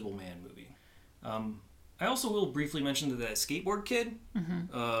the Invisible Man movie. I also will briefly mention that skateboard kid,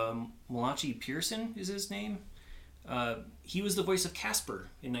 Malachi Pearson is his name. He was the voice of Casper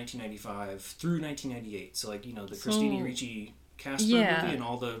in 1995 through 1998. So, like, you know, the Christina Ricci Casper movie and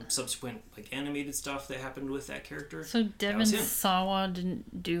all the subsequent, like, animated stuff that happened with that character. So Devon Sawa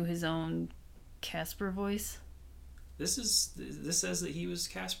didn't do his own Casper voice? This says that he was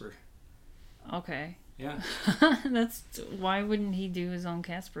Casper. Okay. Yeah. Why wouldn't he do his own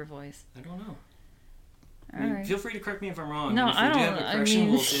Casper voice? I don't know. Right. Feel free to correct me if I'm wrong. No, if you do have a correction,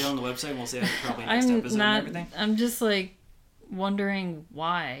 we'll say it on the website and we'll say it probably next episode and everything. I'm just, like, wondering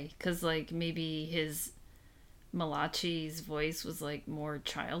why. Because, like, maybe his Malachi's voice was, like, more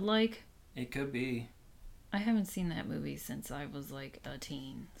childlike. It could be. I haven't seen that movie since I was, like, a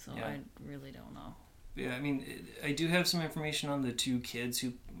teen. So I really don't know. Yeah, I mean, I do have some information on the two kids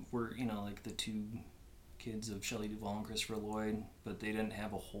who were, you know, like the two kids of Shelley Duvall and Christopher Lloyd. But they didn't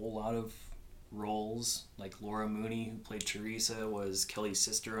have a whole lot of roles. Like Laura Mooney, who played Teresa, was Kelly's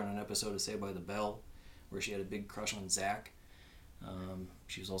sister on an episode of Saved by the Bell, where she had a big crush on Zach.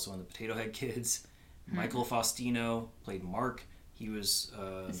 She was also in the Potato Head Kids. Michael Faustino played Mark. He was...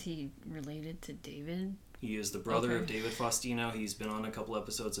 is he related to David? He is the brother of David Faustino. He's been on a couple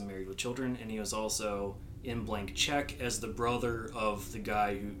episodes of Married with Children, and he was also in Blank Check as the brother of the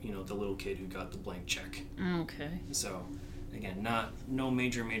guy who, you know, the little kid who got the blank check. Okay. So... Again, no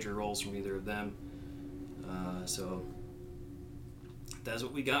major roles from either of them. So that's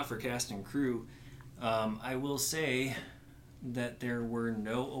what we got for cast and crew. I will say that there were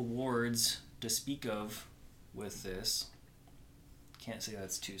no awards to speak of with this. Can't say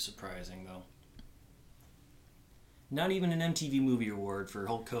that's too surprising, though. Not even an MTV Movie Award for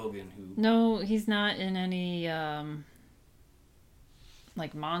Hulk Hogan, who... No, he's not in any,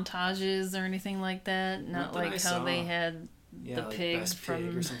 like, montages or anything like that. Not like how they had... the like pig Best from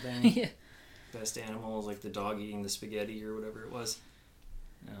Pig or something. Best Animals, like the dog eating the spaghetti or whatever it was.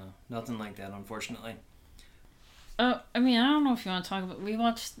 No, nothing like that, unfortunately. I mean, I don't know if you want to talk about... We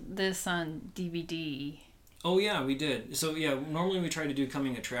watched this on DVD. Oh, yeah, we did. So, yeah, normally we try to do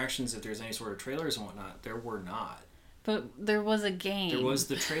coming attractions if there's any sort of trailers and whatnot. There were not. But there was a game. There was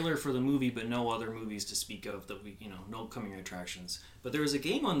the trailer for the movie, but no other movies to speak of that we, you know, no coming attractions. But there was a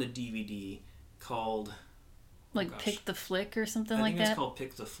game on the DVD called... Like Pick the Flick or something like that? I think it's called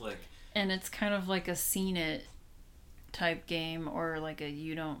Pick the Flick. And it's kind of like a Seen It type game, or like a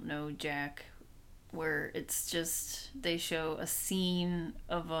You Don't Know Jack, where it's just they show a scene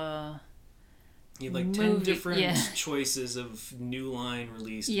of a You have like movie. 10 different choices of New Line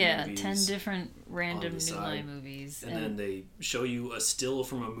released movies. Yeah, 10 different random New Line movies. And then they show you a still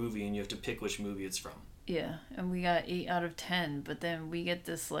from a movie and you have to pick which movie it's from. Yeah, and we got 8 out of 10, but then we get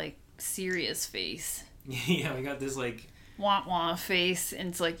this like serious face. Yeah, we got this like wah wah face, and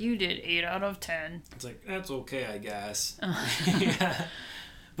it's like, you did 8 out of 10. It's like, that's okay, I guess. Yeah.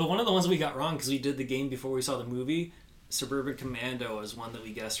 But one of the ones we got wrong, because we did the game before we saw the movie, Suburban Commando was one that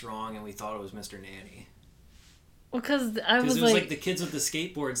we guessed wrong, and we thought it was Mr. Nanny. Well, because it was like the kids with the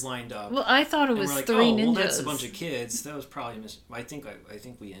skateboards lined up. Well, I thought it was like, three ninjas. Well, that's a bunch of kids. That was probably I think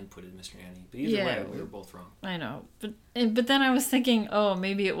we inputted Mr. Nanny. But either way, we were both wrong. I know, but then I was thinking, oh,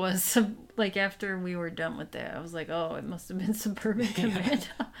 maybe it was like after we were done with that, I was like, oh, it must have been Suburban Commando.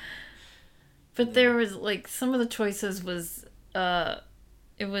 But there was like some of the choices was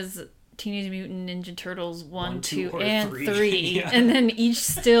it was Teenage Mutant Ninja Turtles 1, 2, and 3, yeah. And then each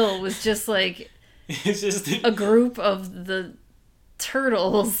still was just like. It's just a group of the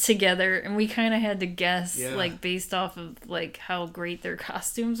turtles together, and we kind of had to guess, like, based off of, like, how great their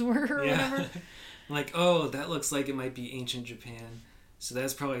costumes were or whatever. Like, oh, that looks like it might be ancient Japan. So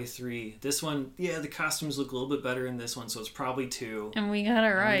that's probably 3. This one, the costumes look a little bit better in this one, so it's probably 2. And we got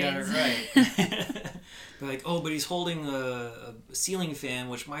it right. like, oh, but he's holding a ceiling fan,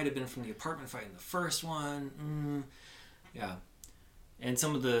 which might have been from the apartment fight in the first one. Yeah. And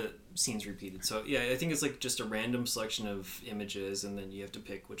some of the scenes repeated. So, yeah, I think it's like just a random selection of images, and then you have to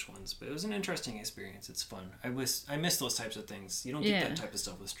pick which ones. But it was an interesting experience. It's fun. I miss those types of things. You don't get that type of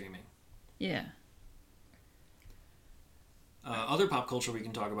stuff with streaming. Yeah. Other pop culture we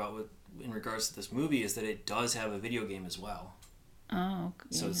can talk about in regards to this movie is that it does have a video game as well. Oh,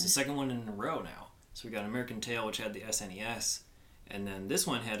 yeah. So it's the second one in a row now. So we got American Tail, which had the SNES, and then this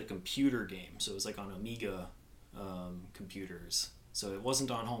one had a computer game. So it was like on Amiga computers. So it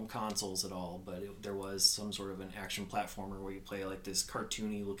wasn't on home consoles at all, but there was some sort of an action platformer where you play like this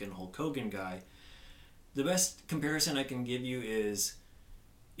cartoony looking Hulk Hogan guy. The best comparison I can give you is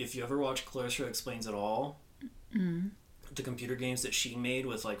if you ever watch Clarissa Explains It All, the computer games that she made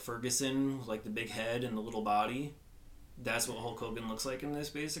with like Ferguson, with like the big head and the little body, that's what Hulk Hogan looks like in this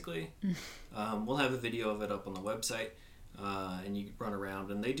basically. We'll have a video of it up on the website. And you run around,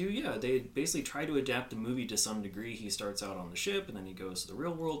 and they basically try to adapt the movie to some degree. He starts out on the ship, and then he goes to the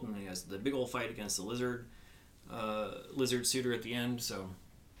real world, and then he has the big old fight against the lizard suitor at the end.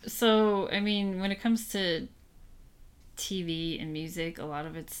 So I mean, when it comes to TV and music, a lot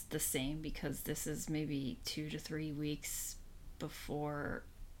of it's the same because this is maybe 2 to 3 weeks before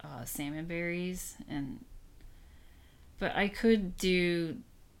Salmon Berries, but I could do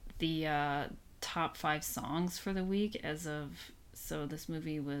the top 5 songs for the week so this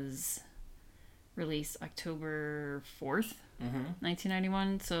movie was released October 4th,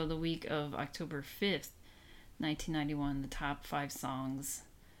 1991. So the week of October 5th, 1991, the top 5 songs.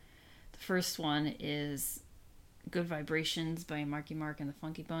 The first one is Good Vibrations by Marky Mark and the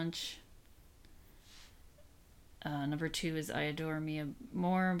Funky Bunch. Number 2 is I Adore Mia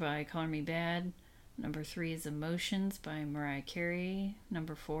Moore by Color Me Bad. Number 3 is Emotions by Mariah Carey.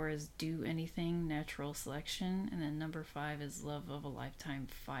 Number 4 is Do Anything, Natural Selection. And then number 5 is Love of a Lifetime,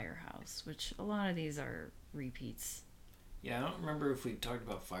 Firehouse, which a lot of these are repeats. Yeah, I don't remember if we talked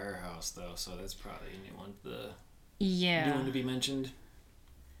about Firehouse, though, so that's probably a new one. New one to be mentioned.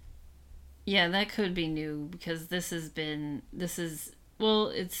 Yeah, that could be new, because it's been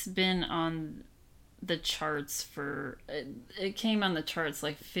on the charts it came on the charts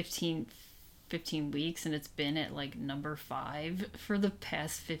like 15 weeks, and it's been at like number 5 for the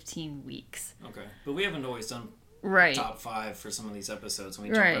past 15 weeks. Okay, but we haven't always done top 5 for some of these episodes, and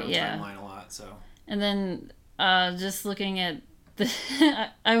we jump around timeline a lot. So, and then just looking at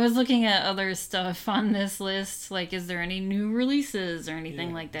I was looking at other stuff on this list, like is there any new releases or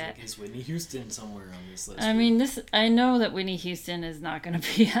anything like that? Is Whitney Houston somewhere on this list? I mean, I know that Whitney Houston is not going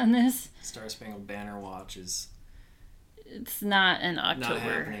to be on this. Star Spangled Banner Watch is. It's not in October. Not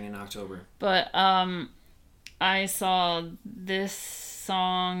happening in October. But I saw this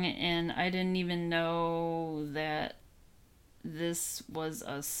song, and I didn't even know that this was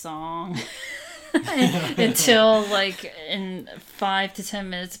a song until like in 5 to 10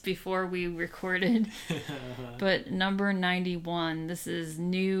 minutes before we recorded. But number 91, this is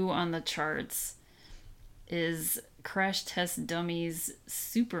new on the charts, is Crash Test Dummies'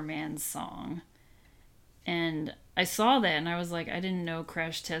 Superman song. And I saw that and I was like, I didn't know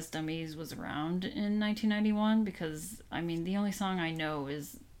Crash Test Dummies was around in 1991, because I mean the only song I know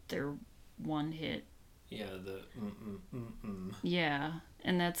is their one hit. Yeah, the Yeah,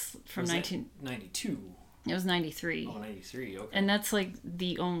 and that's from 1992. It was 93. Oh, 93, okay. And that's like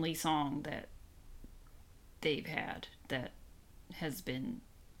the only song that they've had that has been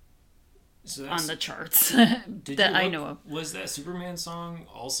on the charts that I know of. Was that Superman song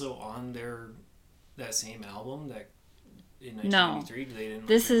also on that same album that in 1993? No. They didn't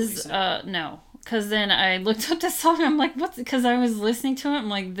this is no, because then I looked up this song. I'm like, what? Because I was listening to it. I'm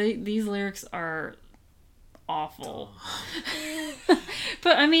like, these lyrics are awful.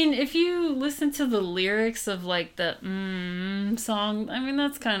 But I mean, if you listen to the lyrics of like the song, I mean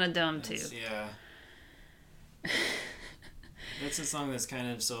that's kind of dumb too. Yeah. That's a song that's kind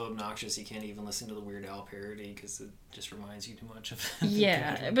of so obnoxious you can't even listen to the Weird Al parody because it just reminds you too much of it.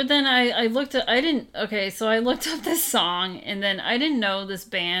 Yeah, but then I looked up this song, and then I didn't know this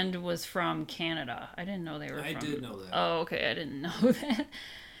band was from Canada. I didn't know they were I did know that. Oh, okay, I didn't know that.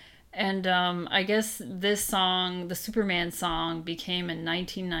 And I guess this song, the Superman song, became a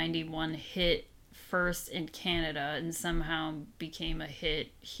 1991 hit first in Canada and somehow became a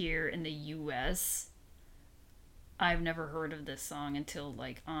hit here in the U.S. I've never heard of this song until,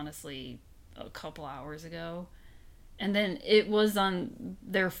 like, honestly, a couple hours ago. And then it was on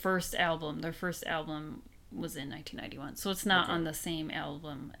their first album. Their first album was in 1991. So it's not on the same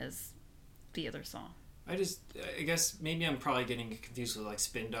album as the other song. I guess maybe I'm probably getting confused with like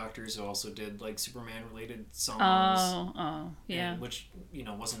Spin Doctors, who also did like Superman related songs. Yeah. Which,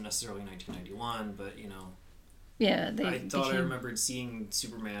 wasn't necessarily 1991, but Yeah, I thought I remembered seeing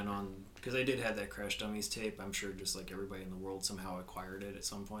Superman on, because I did have that Crash Dummies tape. I'm sure just like everybody in the world somehow acquired it at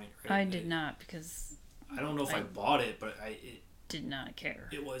some point. Right? I did not, because I don't know if I bought it, but it did not care.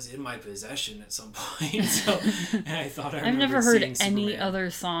 It was in my possession at some point, so and I thought I've never heard any other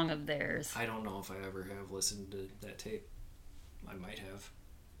song of theirs. I don't know if I ever have listened to that tape. I might have.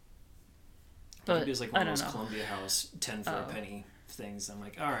 But maybe it was like one of those Columbia House 10 for a penny things. I'm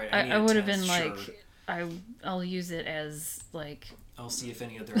like, all right, I would have been like, I'll use it as like. I'll see if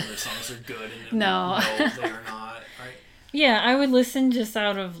any of their other songs are good, and no, they are not. Right? Yeah, I would listen just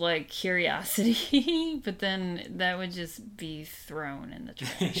out of like curiosity, but then that would just be thrown in the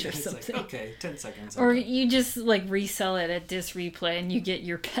trash or something. Like, okay, 10 seconds. Or you just like resell it at Disc Replay and you get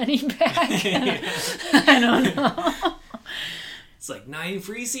your penny back. I don't know. It's like 9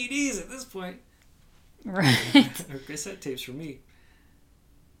 free CDs at this point. Right. Or cassette tapes for me.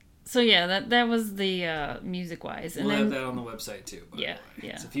 So yeah, that was the music wise, and we'll then, have that on the website too. Yeah.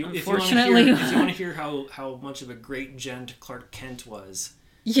 So if you want to hear how much of a great gent Clark Kent was,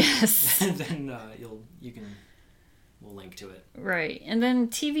 yes, then we'll link to it. Right, and then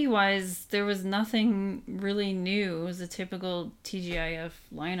TV wise, there was nothing really new. It was a typical TGIF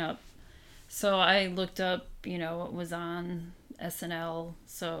lineup. So I looked up, what was on SNL.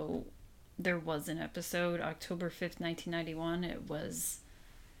 So there was an episode, October 5th, 1991. It was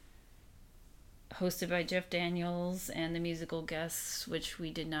hosted by Jeff Daniels, and the musical guests, which we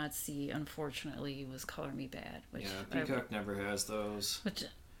did not see, unfortunately, was Color Me Bad. Which Peacock never has those. Which,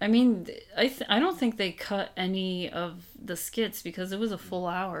 I mean, I don't think they cut any of the skits because it was a full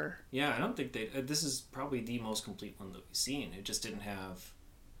hour. Yeah, I don't think they... this is probably the most complete one that we've seen. It just didn't have...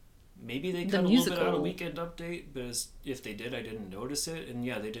 Maybe they cut a little bit out of Weekend Update, but if they did, I didn't notice it. And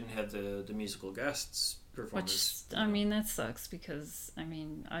yeah, they didn't have the musical guests performance. Which, I mean, that sucks because,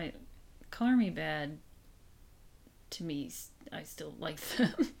 Color Me Bad, to me, I still like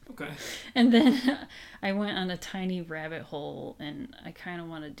them. Okay. And then I went on a tiny rabbit hole, and I kind of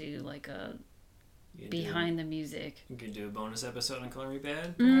want to do like a behind the music. You could do a bonus episode on Color Me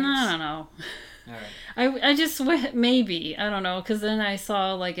Bad? I don't know. All right. I just went, maybe, I don't know, because then I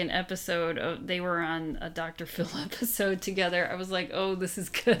saw like an episode of, they were on a Dr. Phil episode together. I was like, oh, this is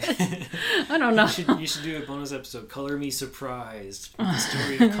good. I don't know. You should do a bonus episode, Color Me Surprised, with the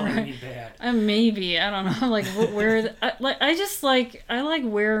story of Color Me Bad. Maybe, I don't know, like where, I like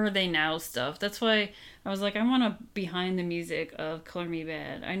Where Are They Now stuff. That's why I was like, I want to behind the music of Color Me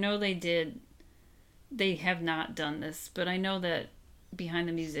Bad. I know they have not done this, but I know that Behind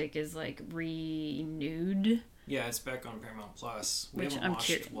the Music is like renewed. Yeah, it's back on Paramount Plus. Which I'm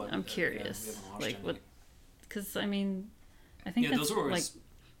curious, like what? Because I think that's like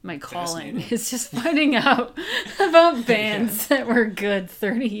my calling is just finding out about bands that were good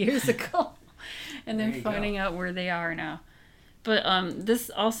 30 years ago, and then finding out where they are now. But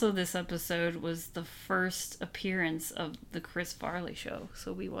this episode was the first appearance of the Chris Farley show,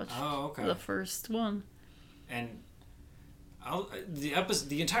 so we watched the first one. And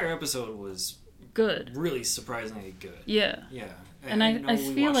the entire episode was good, really surprisingly good. Yeah. And I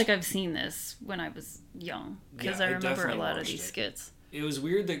feel like I've seen this when I was young because I remember a lot of these skits. It was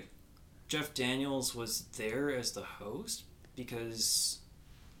weird that Jeff Daniels was there as the host because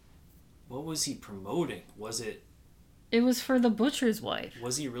what was he promoting? It was for The Butcher's Wife.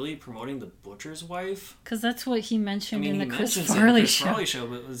 Was he really promoting The Butcher's Wife? Because that's what he mentioned in the Chris Farley show.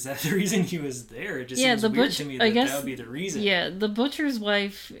 But was that the reason he was there? It just seems weird to me that would be the reason. Yeah, The Butcher's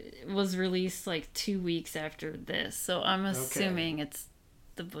Wife was released like 2 weeks after this. So I'm assuming it's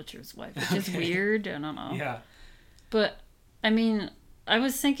The Butcher's Wife, which is weird. I don't know. Yeah. But, I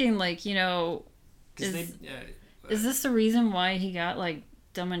was thinking like, is this the reason why he got like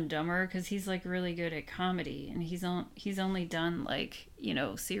Dumb and Dumber? Because he's like really good at comedy, and he's only done like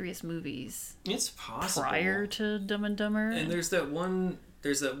serious movies. It's possible prior to Dumb and Dumber. And there's that one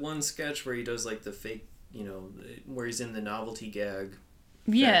sketch where he does like the fake, where he's in the novelty gag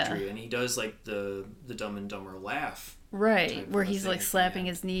factory, and he does like the Dumb and Dumber laugh. Right, where he's like slapping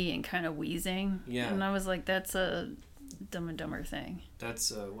his knee and kind of wheezing. Yeah, and I was like, that's a Dumb and Dumber thing.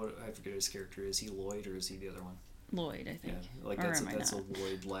 That's what I forget his character. Is he Lloyd or is he the other one? Lloyd, I think. Yeah, like that's a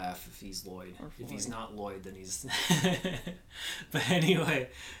Lloyd laugh if he's Lloyd. If he's not Lloyd, then he's... But anyway,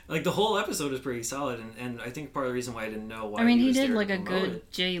 like the whole episode is pretty solid, and I think part of the reason why I didn't know why he did like a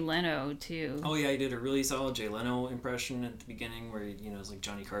good Jay Leno, too. Oh yeah, he did a really solid Jay Leno impression at the beginning where, it's like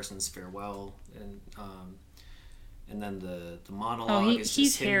Johnny Carson's farewell, And then the monologue is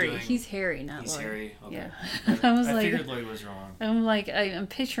he's just him Harry. doing... He's Harry, not He's Lloyd. Harry? Okay. Yeah. I figured Lloyd was wrong. I'm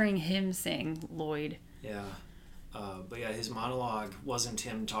picturing him saying Lloyd. Yeah. But yeah, his monologue wasn't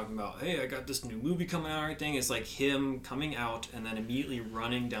him talking about, hey, I got this new movie coming out or anything. It's like him coming out and then immediately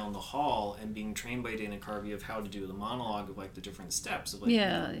running down the hall and being trained by Dana Carvey of how to do the monologue of like the different steps of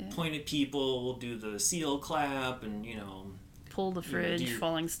like point at people, do the seal clap, and pull the fridge,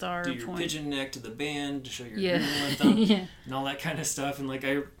 falling star, do your point. pigeon neck to the band to show your agreement with them, and all that kind of stuff. And like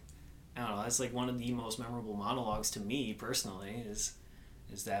I don't know, that's like one of the most memorable monologues to me personally is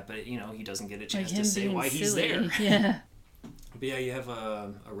that, but he doesn't get a chance to say why he's there. Yeah. But yeah, you have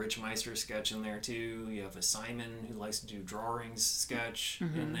a Rich Meister sketch in there too. You have a Simon who likes to do drawings sketch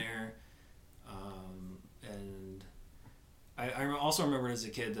in there, and I also remember as a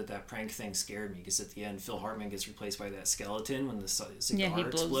kid that prank thing scared me because at the end Phil Hartman gets replaced by that skeleton when the cigar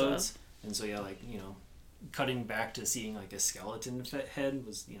explodes, and so cutting back to seeing like a skeleton head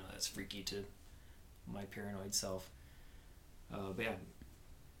was that's freaky to my paranoid self. But yeah,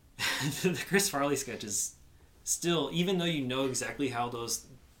 the Chris Farley sketch is still, even though you know exactly how those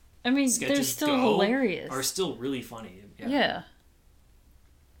sketches they're still hilarious, are still really funny. Yeah.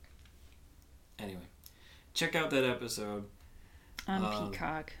 Anyway, check out that episode. On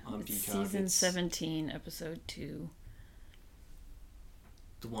Peacock. Season 17, episode 2.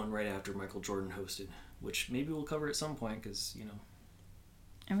 The one right after Michael Jordan hosted, which maybe we'll cover at some point because,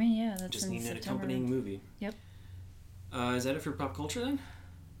 that's just need an accompanying movie. Yep. Is that it for pop culture then?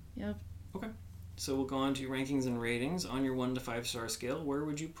 Yep. Okay. So we'll go on to rankings and ratings. On your 1 to 5 star scale, where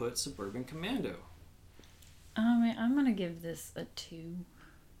would you put Suburban Commando? I'm going to give this a 2.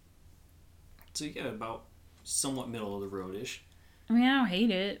 So you get about somewhat middle of the road-ish. I don't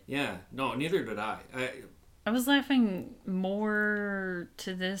hate it. Yeah. No, neither did I. I was laughing more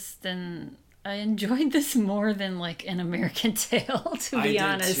to this than... I enjoyed this more than, like, An American Tail, to be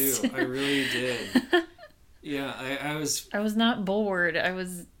honest. I did, too. I really did. Yeah, I was... I was not bored. I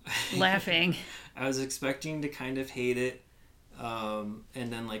was laughing. I was expecting to kind of hate it. And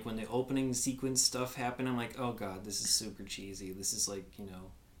then, like, when the opening sequence stuff happened, I'm like, oh, God, this is super cheesy. This is, like,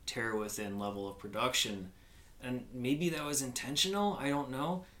 Terror Within level of production. And maybe that was intentional. I don't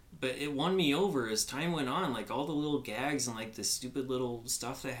know. But it won me over as time went on. Like, all the little gags and, like, the stupid little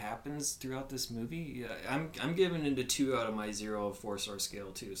stuff that happens throughout this movie. Yeah, I'm giving it a 2 out of my 0 4-star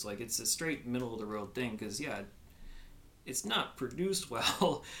scale, too. So, like, it's a straight middle-of-the-road thing. Because, yeah, it's not produced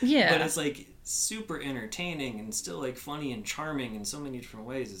well. Yeah. But it's, like, super entertaining and still, like, funny and charming in so many different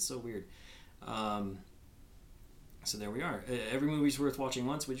ways. It's so weird. So there we are. Every movie's worth watching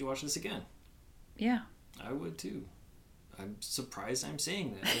once. Would you watch this again? Yeah. I would, too. I'm surprised I'm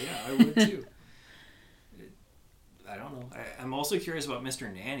saying that. But yeah, I would too. I don't know. I'm also curious about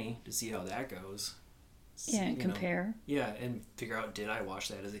Mr. Nanny to see how that goes. Yeah, and compare. Yeah, and figure out, did I watch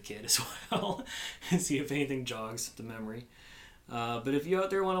that as a kid as well? And see if anything jogs the memory. But if you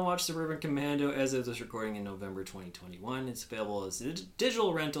out there want to watch Suburban Commando as of this recording in November 2021, it's available as a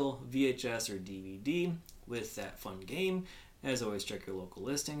digital rental, VHS, or DVD with that fun game. As always, check your local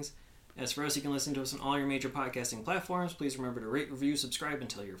listings. As for us, you can listen to us on all your major podcasting platforms. Please remember to rate, review, subscribe, and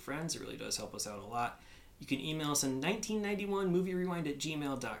tell your friends. It really does help us out a lot. You can email us on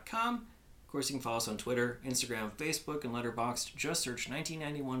 1991movierewind@gmail.com. Of course, you can follow us on Twitter, Instagram, Facebook, and Letterboxd. Just search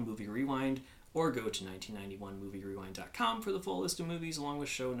 1991 Movie Rewind or go to 1991movierewind.com for the full list of movies along with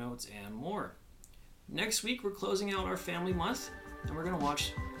show notes and more. Next week, we're closing out our family month, and we're going to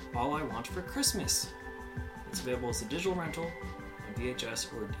watch All I Want for Christmas. It's available as a digital rental on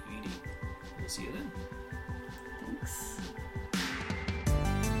VHS or DVD. We'll see you then. Thanks.